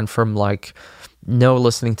quickly, we went from like no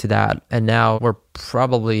listening to that. And now we're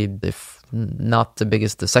probably, if not the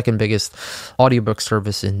biggest, the second biggest audiobook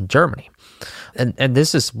service in Germany. And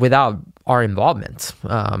this is without our involvement.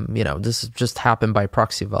 This just happened by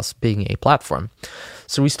proxy of us being a platform.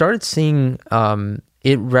 So we started seeing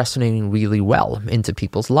it resonating really well into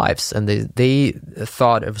people's lives. And they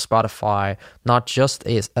thought of Spotify not just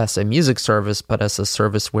as a music service, but as a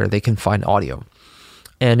service where they can find audio.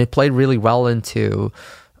 And it played really well into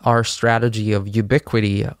our strategy of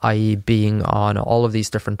ubiquity, i.e. being on all of these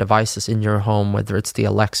different devices in your home, whether it's the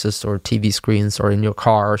Alexis or TV screens or in your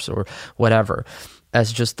cars or whatever,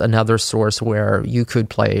 as just another source where you could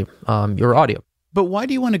play your audio. But why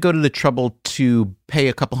do you want to go to the trouble to pay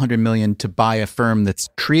a couple $100 million to buy a firm that's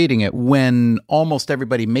creating it when almost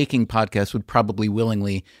everybody making podcasts would probably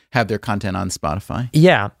willingly have their content on Spotify?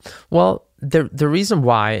 Yeah. Well, the reason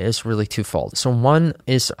why is really twofold. So one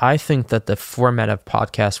is I think that the format of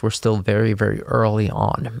podcasts, we're still very, very early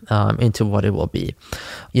on into what it will be.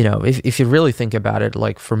 You know, if you really think about it,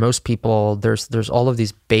 like for most people, there's all of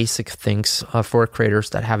these basic things for creators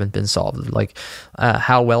that haven't been solved. Like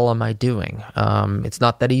how well am I doing? It's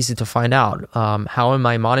not that easy to find out. How am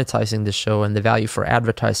I monetizing this show? And the value for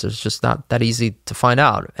advertisers is just not that easy to find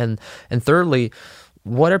out. And thirdly,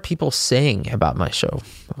 what are people saying about my show?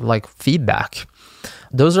 Like feedback.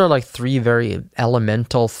 Those are like three very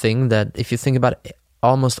elemental things that if you think about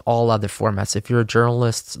almost all other formats, if you're a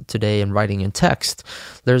journalist today and writing in text,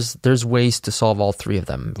 there's ways to solve all three of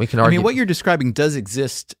them. We can argue. I mean, what you're describing does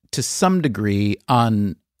exist to some degree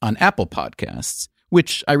on Apple Podcasts,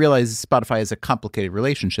 which I realize Spotify has a complicated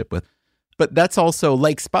relationship with. But that's also,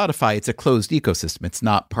 like Spotify, it's a closed ecosystem. It's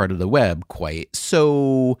not part of the web quite.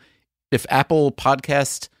 So if Apple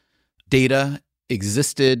Podcast data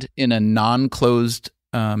existed in a non-closed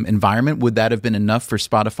environment, would that have been enough for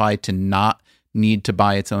Spotify to not need to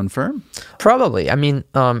buy its own firm? Probably. I mean,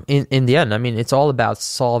 in the end, I mean, it's all about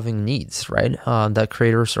solving needs, right? That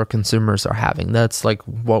creators or consumers are having. That's like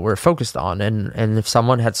what we're focused on. And if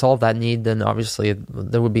someone had solved that need, then obviously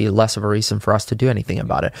there would be less of a reason for us to do anything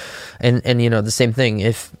about it. And you know, the same thing,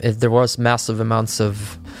 if there was massive amounts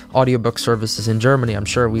of audiobook services in Germany, I'm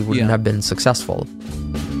sure we wouldn't have been successful.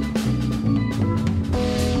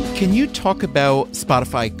 Can you talk about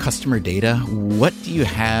Spotify customer data? What do you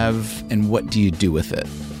have and what do you do with it?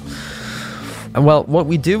 Well, what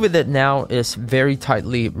we do with it now is very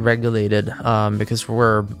tightly regulated because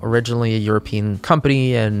we're originally a European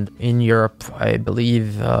company, and in Europe, I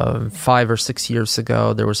believe 5 or 6 years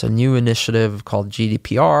ago, there was a new initiative called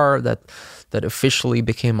GDPR that officially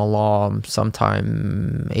became a law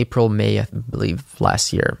sometime April, May, I believe,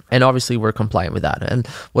 last year. And obviously we're compliant with that. And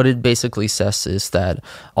what it basically says is that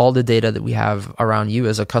all the data that we have around you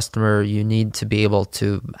as a customer, you need to be able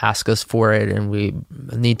to ask us for it, and we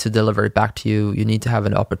need to deliver it back to you. You need to have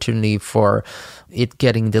an opportunity for it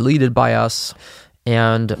getting deleted by us.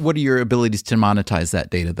 And what are your abilities to monetize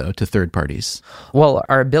that data, though, to third parties? Well,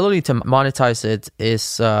 our ability to monetize it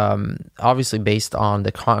is obviously based on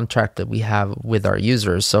the contract that we have with our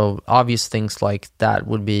users. So obvious things like that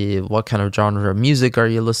would be what kind of genre of music are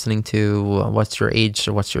you listening to? What's your age?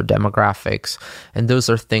 Or what's your demographics? And those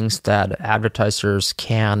are things that advertisers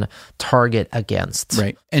can target against.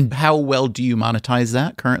 Right. And how well do you monetize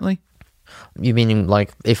that currently? You meaning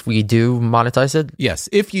like if we do monetize it? Yes,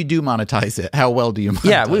 if you do monetize it, how well do you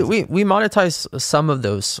monetize it? We monetize some of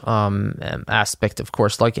those aspects, of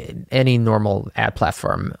course, like any normal ad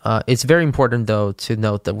platform. It's very important, though, to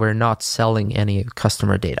note that we're not selling any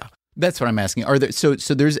customer data. That's what I'm asking. Are there so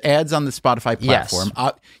there's ads on the Spotify platform?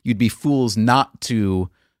 Yes. You'd be fools not to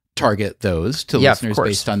target those to listeners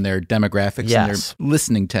based on their demographics and their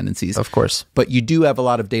listening tendencies. Of course. But you do have a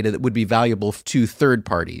lot of data that would be valuable to third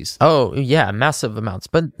parties. Oh, yeah, massive amounts.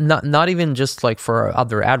 But not even just like for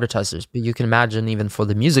other advertisers, but you can imagine even for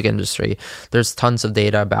the music industry, there's tons of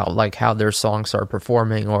data about like how their songs are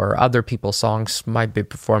performing or other people's songs might be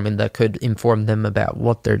performing that could inform them about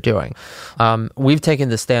what they're doing. We've taken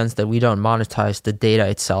the stance that we don't monetize the data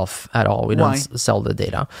itself at all. We don't sell the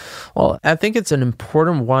data. Well, I think it's an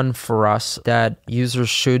important one for us that users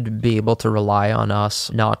should be able to rely on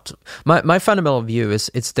us. Not my fundamental view is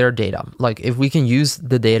it's their data. Like if we can use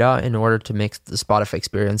the data in order to make the Spotify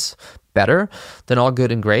experience better, then all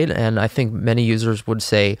good and great. And I think many users would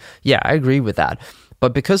say, yeah, I agree with that.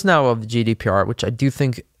 But because now of GDPR, which I do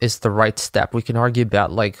think is the right step, we can argue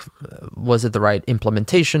about like, was it the right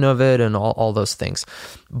implementation of it and all those things.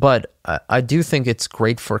 But I do think it's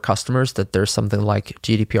great for customers that there's something like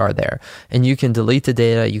GDPR there. And you can delete the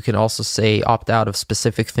data. You can also say opt out of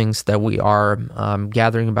specific things that we are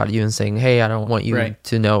gathering about you and saying, hey, I don't want you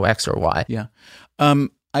to know X or Y. Yeah.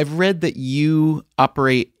 I've read that you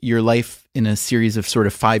operate your life in a series of sort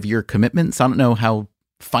of 5-year commitments. I don't know how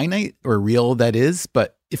finite or real that is,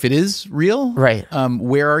 but if it is real,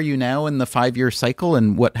 where are you now in the 5-year cycle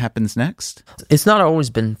and what happens next? It's not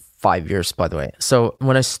always been 5 years, by the way. So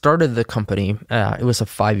when I started the company, it was a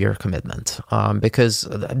 5-year commitment because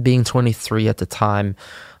being 23 at the time,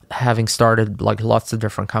 having started like lots of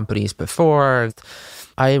different companies before,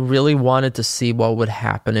 I really wanted to see what would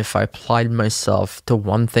happen if I applied myself to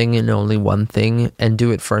one thing and only one thing and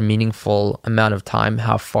do it for a meaningful amount of time,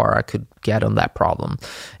 how far I could get on that problem.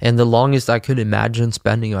 And the longest I could imagine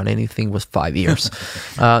spending on anything was 5 years.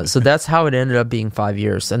 So that's how it ended up being 5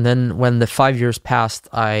 years. And then when the 5 years passed,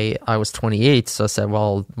 I was 28. So I said,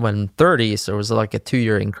 well, when 30, so it was like a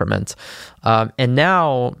 2-year increment. And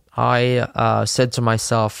now I said to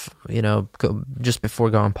myself, just before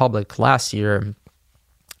going public last year,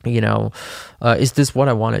 is this what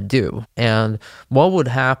I want to do? And what would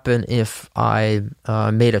happen if I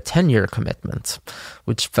made a 10-year commitment,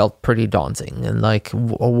 which felt pretty daunting? And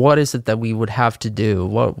what is it that we would have to do?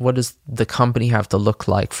 What does the company have to look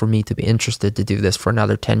like for me to be interested to do this for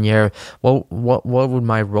another 10 years? What would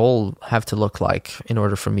my role have to look like in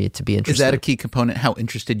order for me to be interested? Is that a key component, how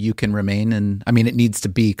interested you can remain? And I mean, it needs to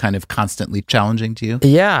be kind of constantly challenging to you?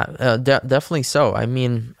 Yeah, definitely so. I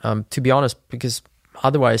mean, to be honest, because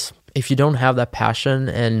otherwise, if you don't have that passion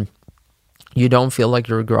and you don't feel like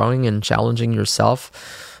you're growing and challenging yourself,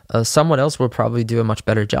 someone else will probably do a much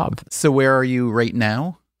better job. So where are you right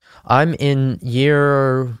now? I'm in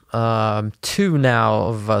year 2 now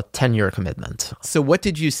of a 10-year commitment. So what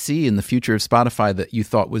did you see in the future of Spotify that you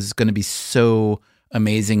thought was going to be so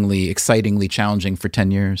amazingly, excitingly challenging for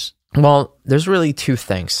 10 years? Well, there's really 2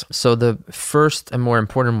 things. So the first and more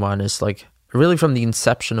important one is really from the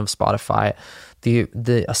inception of Spotify,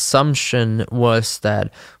 the assumption was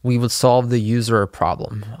that we would solve the user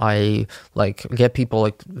problem. I get people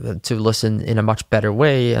to listen in a much better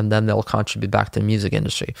way, and then they'll contribute back to the music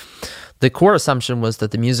industry. The core assumption was that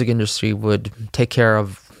the music industry would take care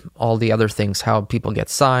of all the other things, how people get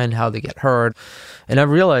signed, how they get heard. And I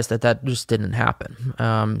realized that just didn't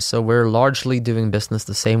happen. So we're largely doing business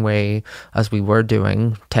the same way as we were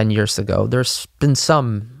doing 10 years ago. There's been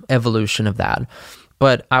some evolution of that.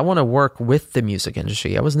 But I want to work with the music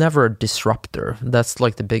industry. I was never a disruptor. That's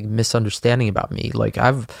the big misunderstanding about me.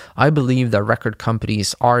 I believe that record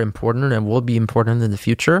companies are important and will be important in the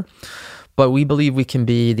future. But we believe we can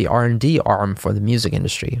be the R&D arm for the music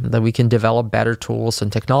industry, that we can develop better tools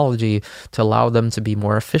and technology to allow them to be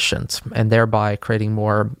more efficient and thereby creating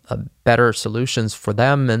more better solutions for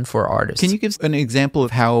them and for artists. Can you give an example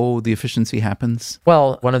of how the efficiency happens?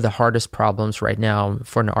 Well, one of the hardest problems right now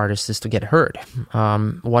for an artist is to get heard.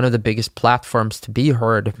 One of the biggest platforms to be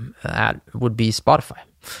heard at would be Spotify.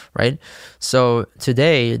 Right? So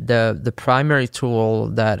today, the primary tool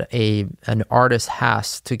that an artist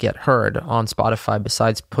has to get heard on Spotify,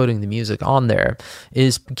 besides putting the music on there,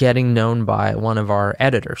 is getting known by one of our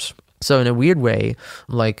editors. So in a weird way,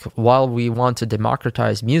 while we want to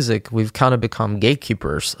democratize music, we've kind of become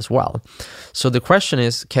gatekeepers as well. So the question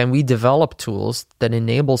is, can we develop tools that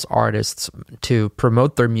enables artists to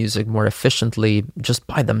promote their music more efficiently just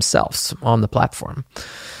by themselves on the platform?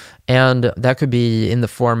 And that could be in the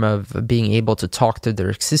form of being able to talk to their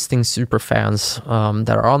existing superfans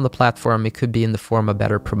that are on the platform. It could be in the form of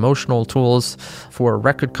better promotional tools for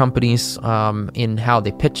record companies in how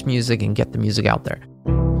they pitch music and get the music out there.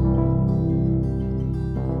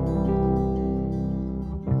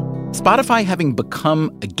 Spotify having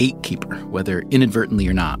become a gatekeeper, whether inadvertently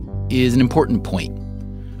or not, is an important point.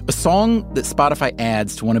 A song that Spotify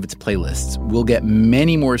adds to one of its playlists will get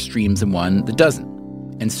many more streams than one that doesn't.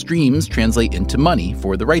 And streams translate into money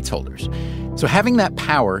for the rights holders. So having that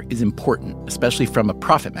power is important, especially from a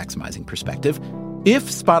profit-maximizing perspective. If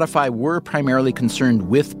Spotify were primarily concerned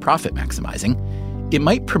with profit maximizing, it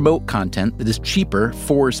might promote content that is cheaper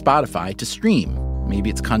for Spotify to stream.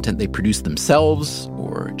 Maybe it's content they produce themselves,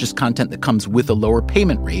 or just content that comes with a lower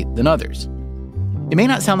payment rate than others. It may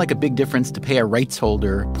not sound like a big difference to pay a rights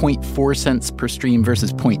holder 0.4 cents per stream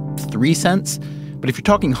versus 0.3 cents, but if you're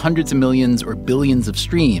talking hundreds of millions or billions of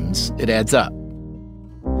streams, it adds up.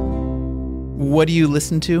 What do you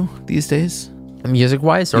listen to these days?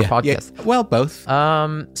 Music-wise or podcast? Yeah. Well, both.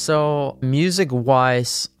 So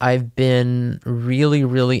music-wise, I've been really,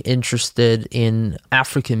 really interested in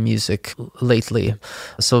African music lately.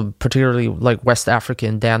 So particularly West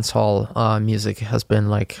African dancehall music has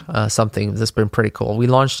been something that's been pretty cool. We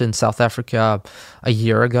launched in South Africa a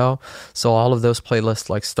year ago, so all of those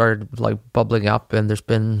playlists started bubbling up, and there's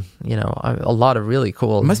been a lot of really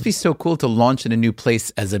cool. It must be so cool to launch in a new place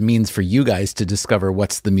as a means for you guys to discover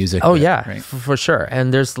what's the music. Oh that, yeah, right? For sure.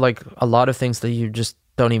 And there's a lot of things that you just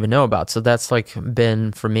don't even know about. So that's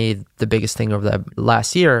been for me the biggest thing over the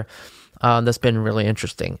last year. That's been really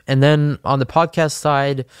interesting. And then on the podcast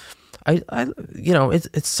side,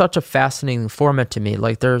 it's such a fascinating format to me.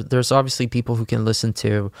 There's obviously people who can listen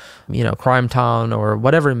to, Crime Town or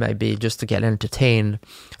whatever it may be just to get entertained.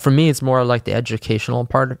 For me, it's more the educational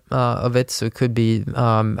part of it. So it could be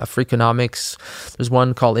Freakonomics. There's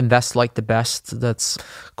one called Invest Like the Best that's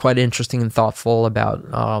quite interesting and thoughtful about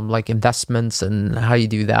investments and how you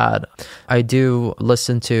do that. I do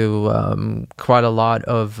listen to quite a lot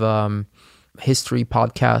of history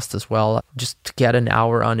podcast as well, just to get an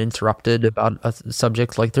hour uninterrupted about a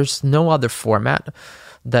subject. There's no other format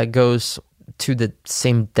that goes to the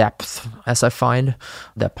same depth as I find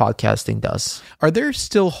that podcasting does. Are there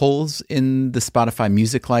still holes in the Spotify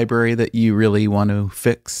music library that you really want to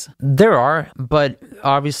fix? There are, but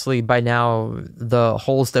obviously by now the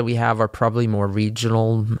holes that we have are probably more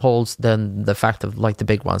regional holes than the fact of like the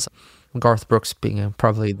big ones. Garth Brooks being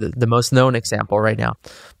probably the most known example right now.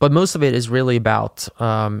 But most of it is really about,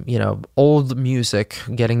 old music,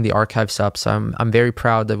 getting the archives up. So I'm very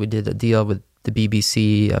proud that we did a deal with the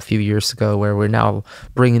BBC a few years ago where we're now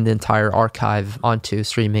bringing the entire archive onto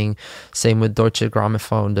streaming. Same with Deutsche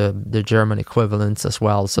Grammophon, the German equivalents as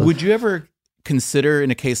well. So would you ever consider,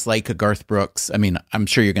 in a case like a Garth Brooks, I mean, I'm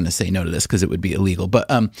sure you're going to say no to this because it would be illegal,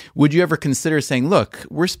 but would you ever consider saying, look,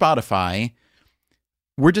 we're Spotify,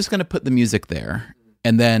 we're just going to put the music there,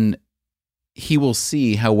 and then he will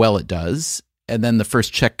see how well it does, and then the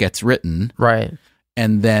first check gets written. Right.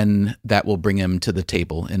 And then that will bring him to the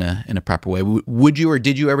table in a proper way. Would you, or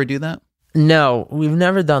did you ever do that? No, we've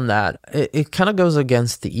never done that. It kind of goes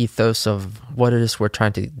against the ethos of what it is we're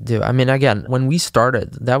trying to do. I mean, again, when we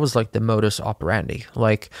started, that was like the modus operandi.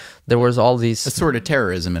 Like there was all these... A sort of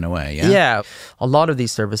terrorism in a way, yeah? Yeah. A lot of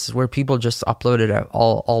these services where people just uploaded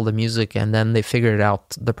all the music and then they figured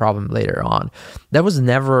out the problem later on. That was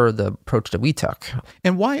never the approach that we took.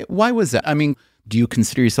 And why was that? I mean, do you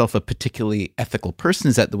consider yourself a particularly ethical person?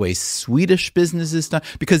 Is that the way Swedish business is done?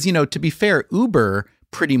 Because, to be fair, Uber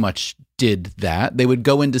pretty much did that. They would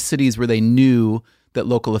go into cities where they knew that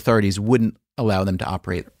local authorities wouldn't allow them to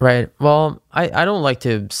operate. Right. Well, I don't like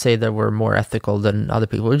to say that we're more ethical than other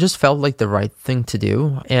people. It just felt like the right thing to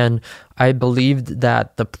do. And I believed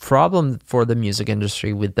that the problem for the music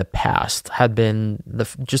industry with the past had been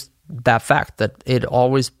just that fact that it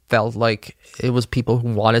always felt like it was people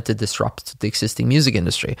who wanted to disrupt the existing music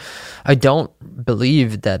industry. I don't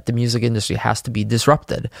believe that the music industry has to be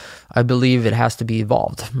disrupted. I believe it has to be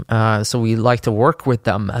evolved. So we like to work with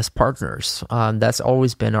them as partners. That's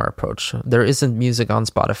always been our approach. There isn't music on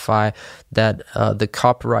Spotify that the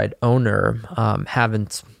copyright owner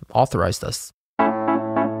haven't authorized us.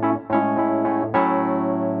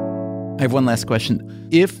 I have one last question.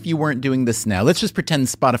 If you weren't doing this now, let's just pretend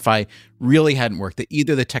Spotify really hadn't worked, that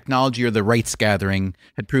either the technology or the rights gathering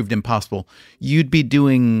had proved impossible. You'd be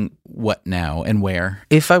doing what now and where?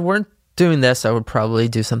 If I weren't doing this, I would probably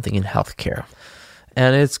do something in healthcare.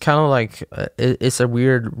 And it's kind of like, it's a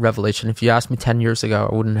weird revelation. If you asked me 10 years ago,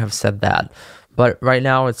 I wouldn't have said that. But right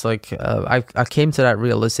now, it's like, I came to that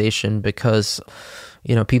realization because...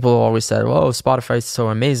 people always said, "Oh, Spotify is so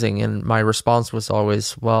amazing," and my response was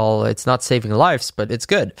always, "Well, it's not saving lives, but it's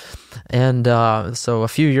good." And so a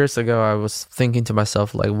few years ago, I was thinking to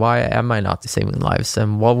myself, like, why am I not saving lives,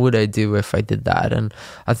 and what would I do if I did that? And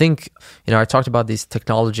I think, I talked about these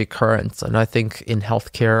technology currents, and I think in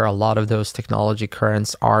healthcare, a lot of those technology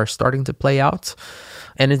currents are starting to play out.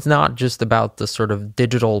 And it's not just about the sort of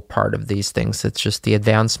digital part of these things. It's just the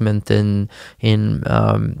advancement in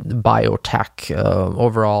biotech,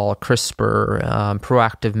 overall CRISPR,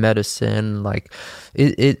 proactive medicine. Like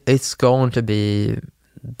it's going to be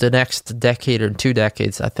the next decade or 2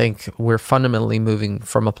 decades. I think we're fundamentally moving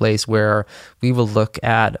from a place where we will look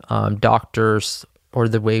at doctors or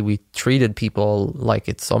the way we treated people like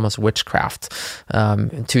it's almost witchcraft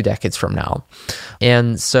 2 decades from now.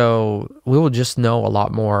 And so we will just know a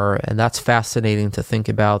lot more, and that's fascinating to think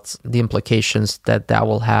about the implications that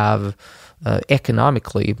will have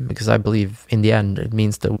economically, because I believe in the end it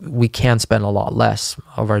means that we can spend a lot less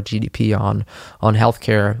of our GDP on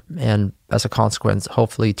healthcare, and as a consequence,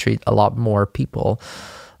 hopefully treat a lot more people.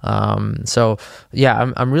 So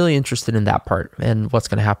yeah, I'm really interested in that part and what's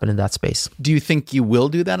going to happen in that space. Do you think you will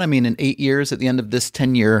do that? I mean, in 8 years, at the end of this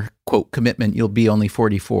 10-year quote commitment, you'll be only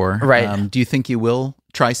 44. Right. Do you think you will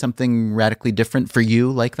try something radically different for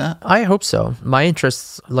you like that? I hope so. My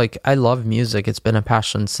interests, I love music. It's been a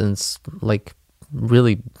passion since the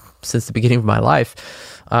beginning of my life.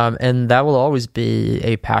 And that will always be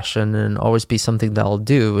a passion and always be something that I'll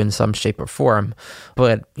do in some shape or form.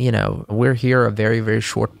 But, we're here a very, very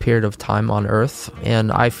short period of time on Earth,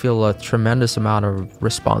 and I feel a tremendous amount of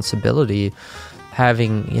responsibility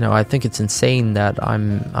having, I think it's insane that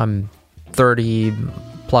I'm 30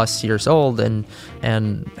 plus years old and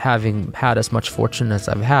having had as much fortune as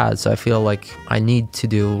I've had. So I feel like I need to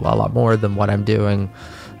do a lot more than what I'm doing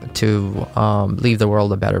to leave the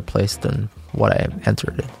world a better place than what I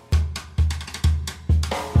entered it.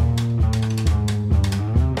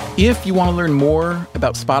 If you want to learn more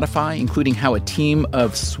about Spotify, including how a team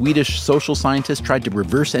of Swedish social scientists tried to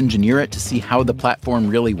reverse engineer it to see how the platform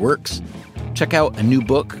really works, check out a new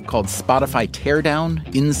book called Spotify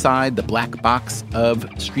Teardown: Inside the Black Box of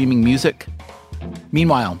Streaming Music.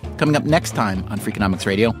 Meanwhile, coming up next time on Freakonomics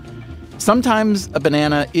Radio, sometimes a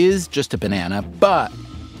banana is just a banana, but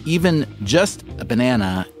even just a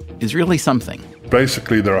banana is really something.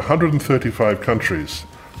 Basically, there are 135 countries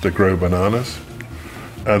that grow bananas,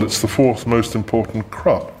 and it's the fourth most important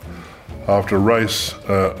crop after rice,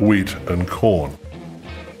 wheat, and corn.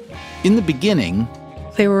 In the beginning,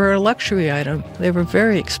 they were a luxury item. They were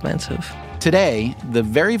very expensive. Today, the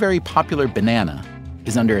very, very popular banana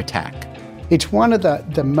is under attack. It's one of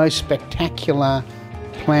the most spectacular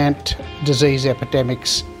plant disease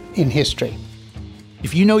epidemics in history.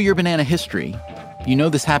 If you know your banana history, you know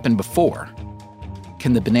this happened before.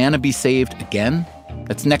 Can the banana be saved again?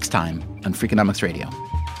 That's next time on Freakonomics Radio.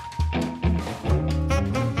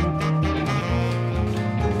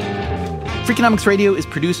 Freakonomics Radio is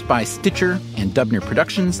produced by Stitcher and Dubner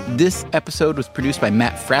Productions. This episode was produced by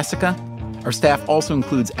Matt Frasica. Our staff also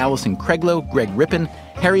includes Allison Craiglow, Greg Rippin,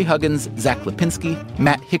 Harry Huggins, Zach Lipinski,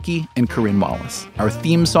 Matt Hickey, and Corinne Wallace. Our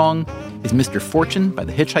theme song is Mr. Fortune by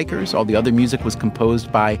The Hitchhikers. All the other music was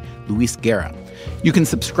composed by Luis Guerra. You can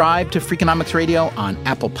subscribe to Freakonomics Radio on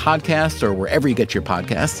Apple Podcasts or wherever you get your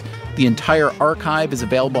podcasts. The entire archive is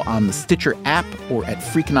available on the Stitcher app or at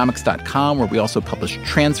Freakonomics.com, where we also publish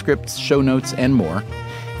transcripts, show notes, and more.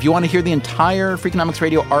 If you want to hear the entire Freakonomics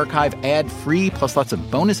Radio archive ad-free, plus lots of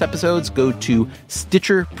bonus episodes, go to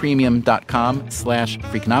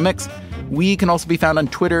StitcherPremium.com/Freakonomics. We can also be found on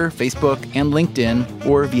Twitter, Facebook, and LinkedIn,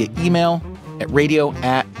 or via email at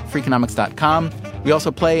radio@Freakonomics.com. We also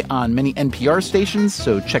play on many NPR stations,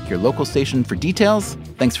 so check your local station for details.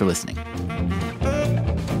 Thanks for listening.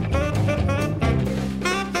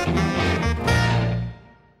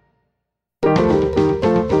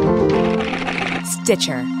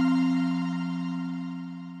 Stitcher.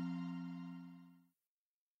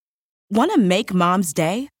 Want to make Mom's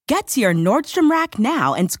day? Get to your Nordstrom Rack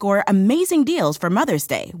now and score amazing deals for Mother's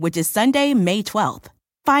Day, which is Sunday, May 12th.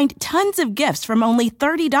 Find tons of gifts from only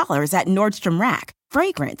 $30 at Nordstrom Rack.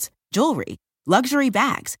 Fragrance, jewelry, luxury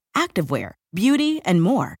bags, activewear, beauty, and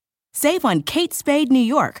more. Save on Kate Spade New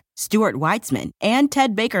York, Stuart Weitzman, and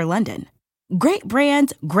Ted Baker London. Great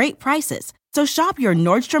brands, great prices. So shop your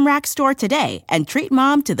Nordstrom Rack store today and treat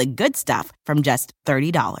Mom to the good stuff from just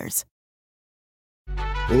 $30.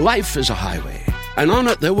 Life is a highway, and on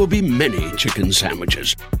it there will be many chicken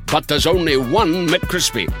sandwiches. But there's only one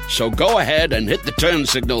McCrispy. So go ahead and hit the turn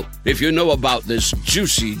signal if you know about this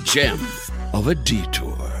juicy gem of a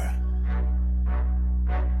detour.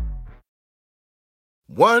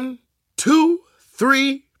 1, 2,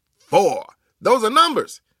 3, 4. Those are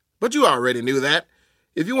numbers. But you already knew that.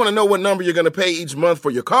 If you want to know what number you're going to pay each month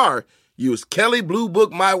for your car, use Kelley Blue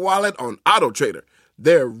Book My Wallet on AutoTrader.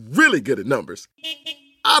 They're really good at numbers.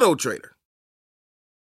 AutoTrader.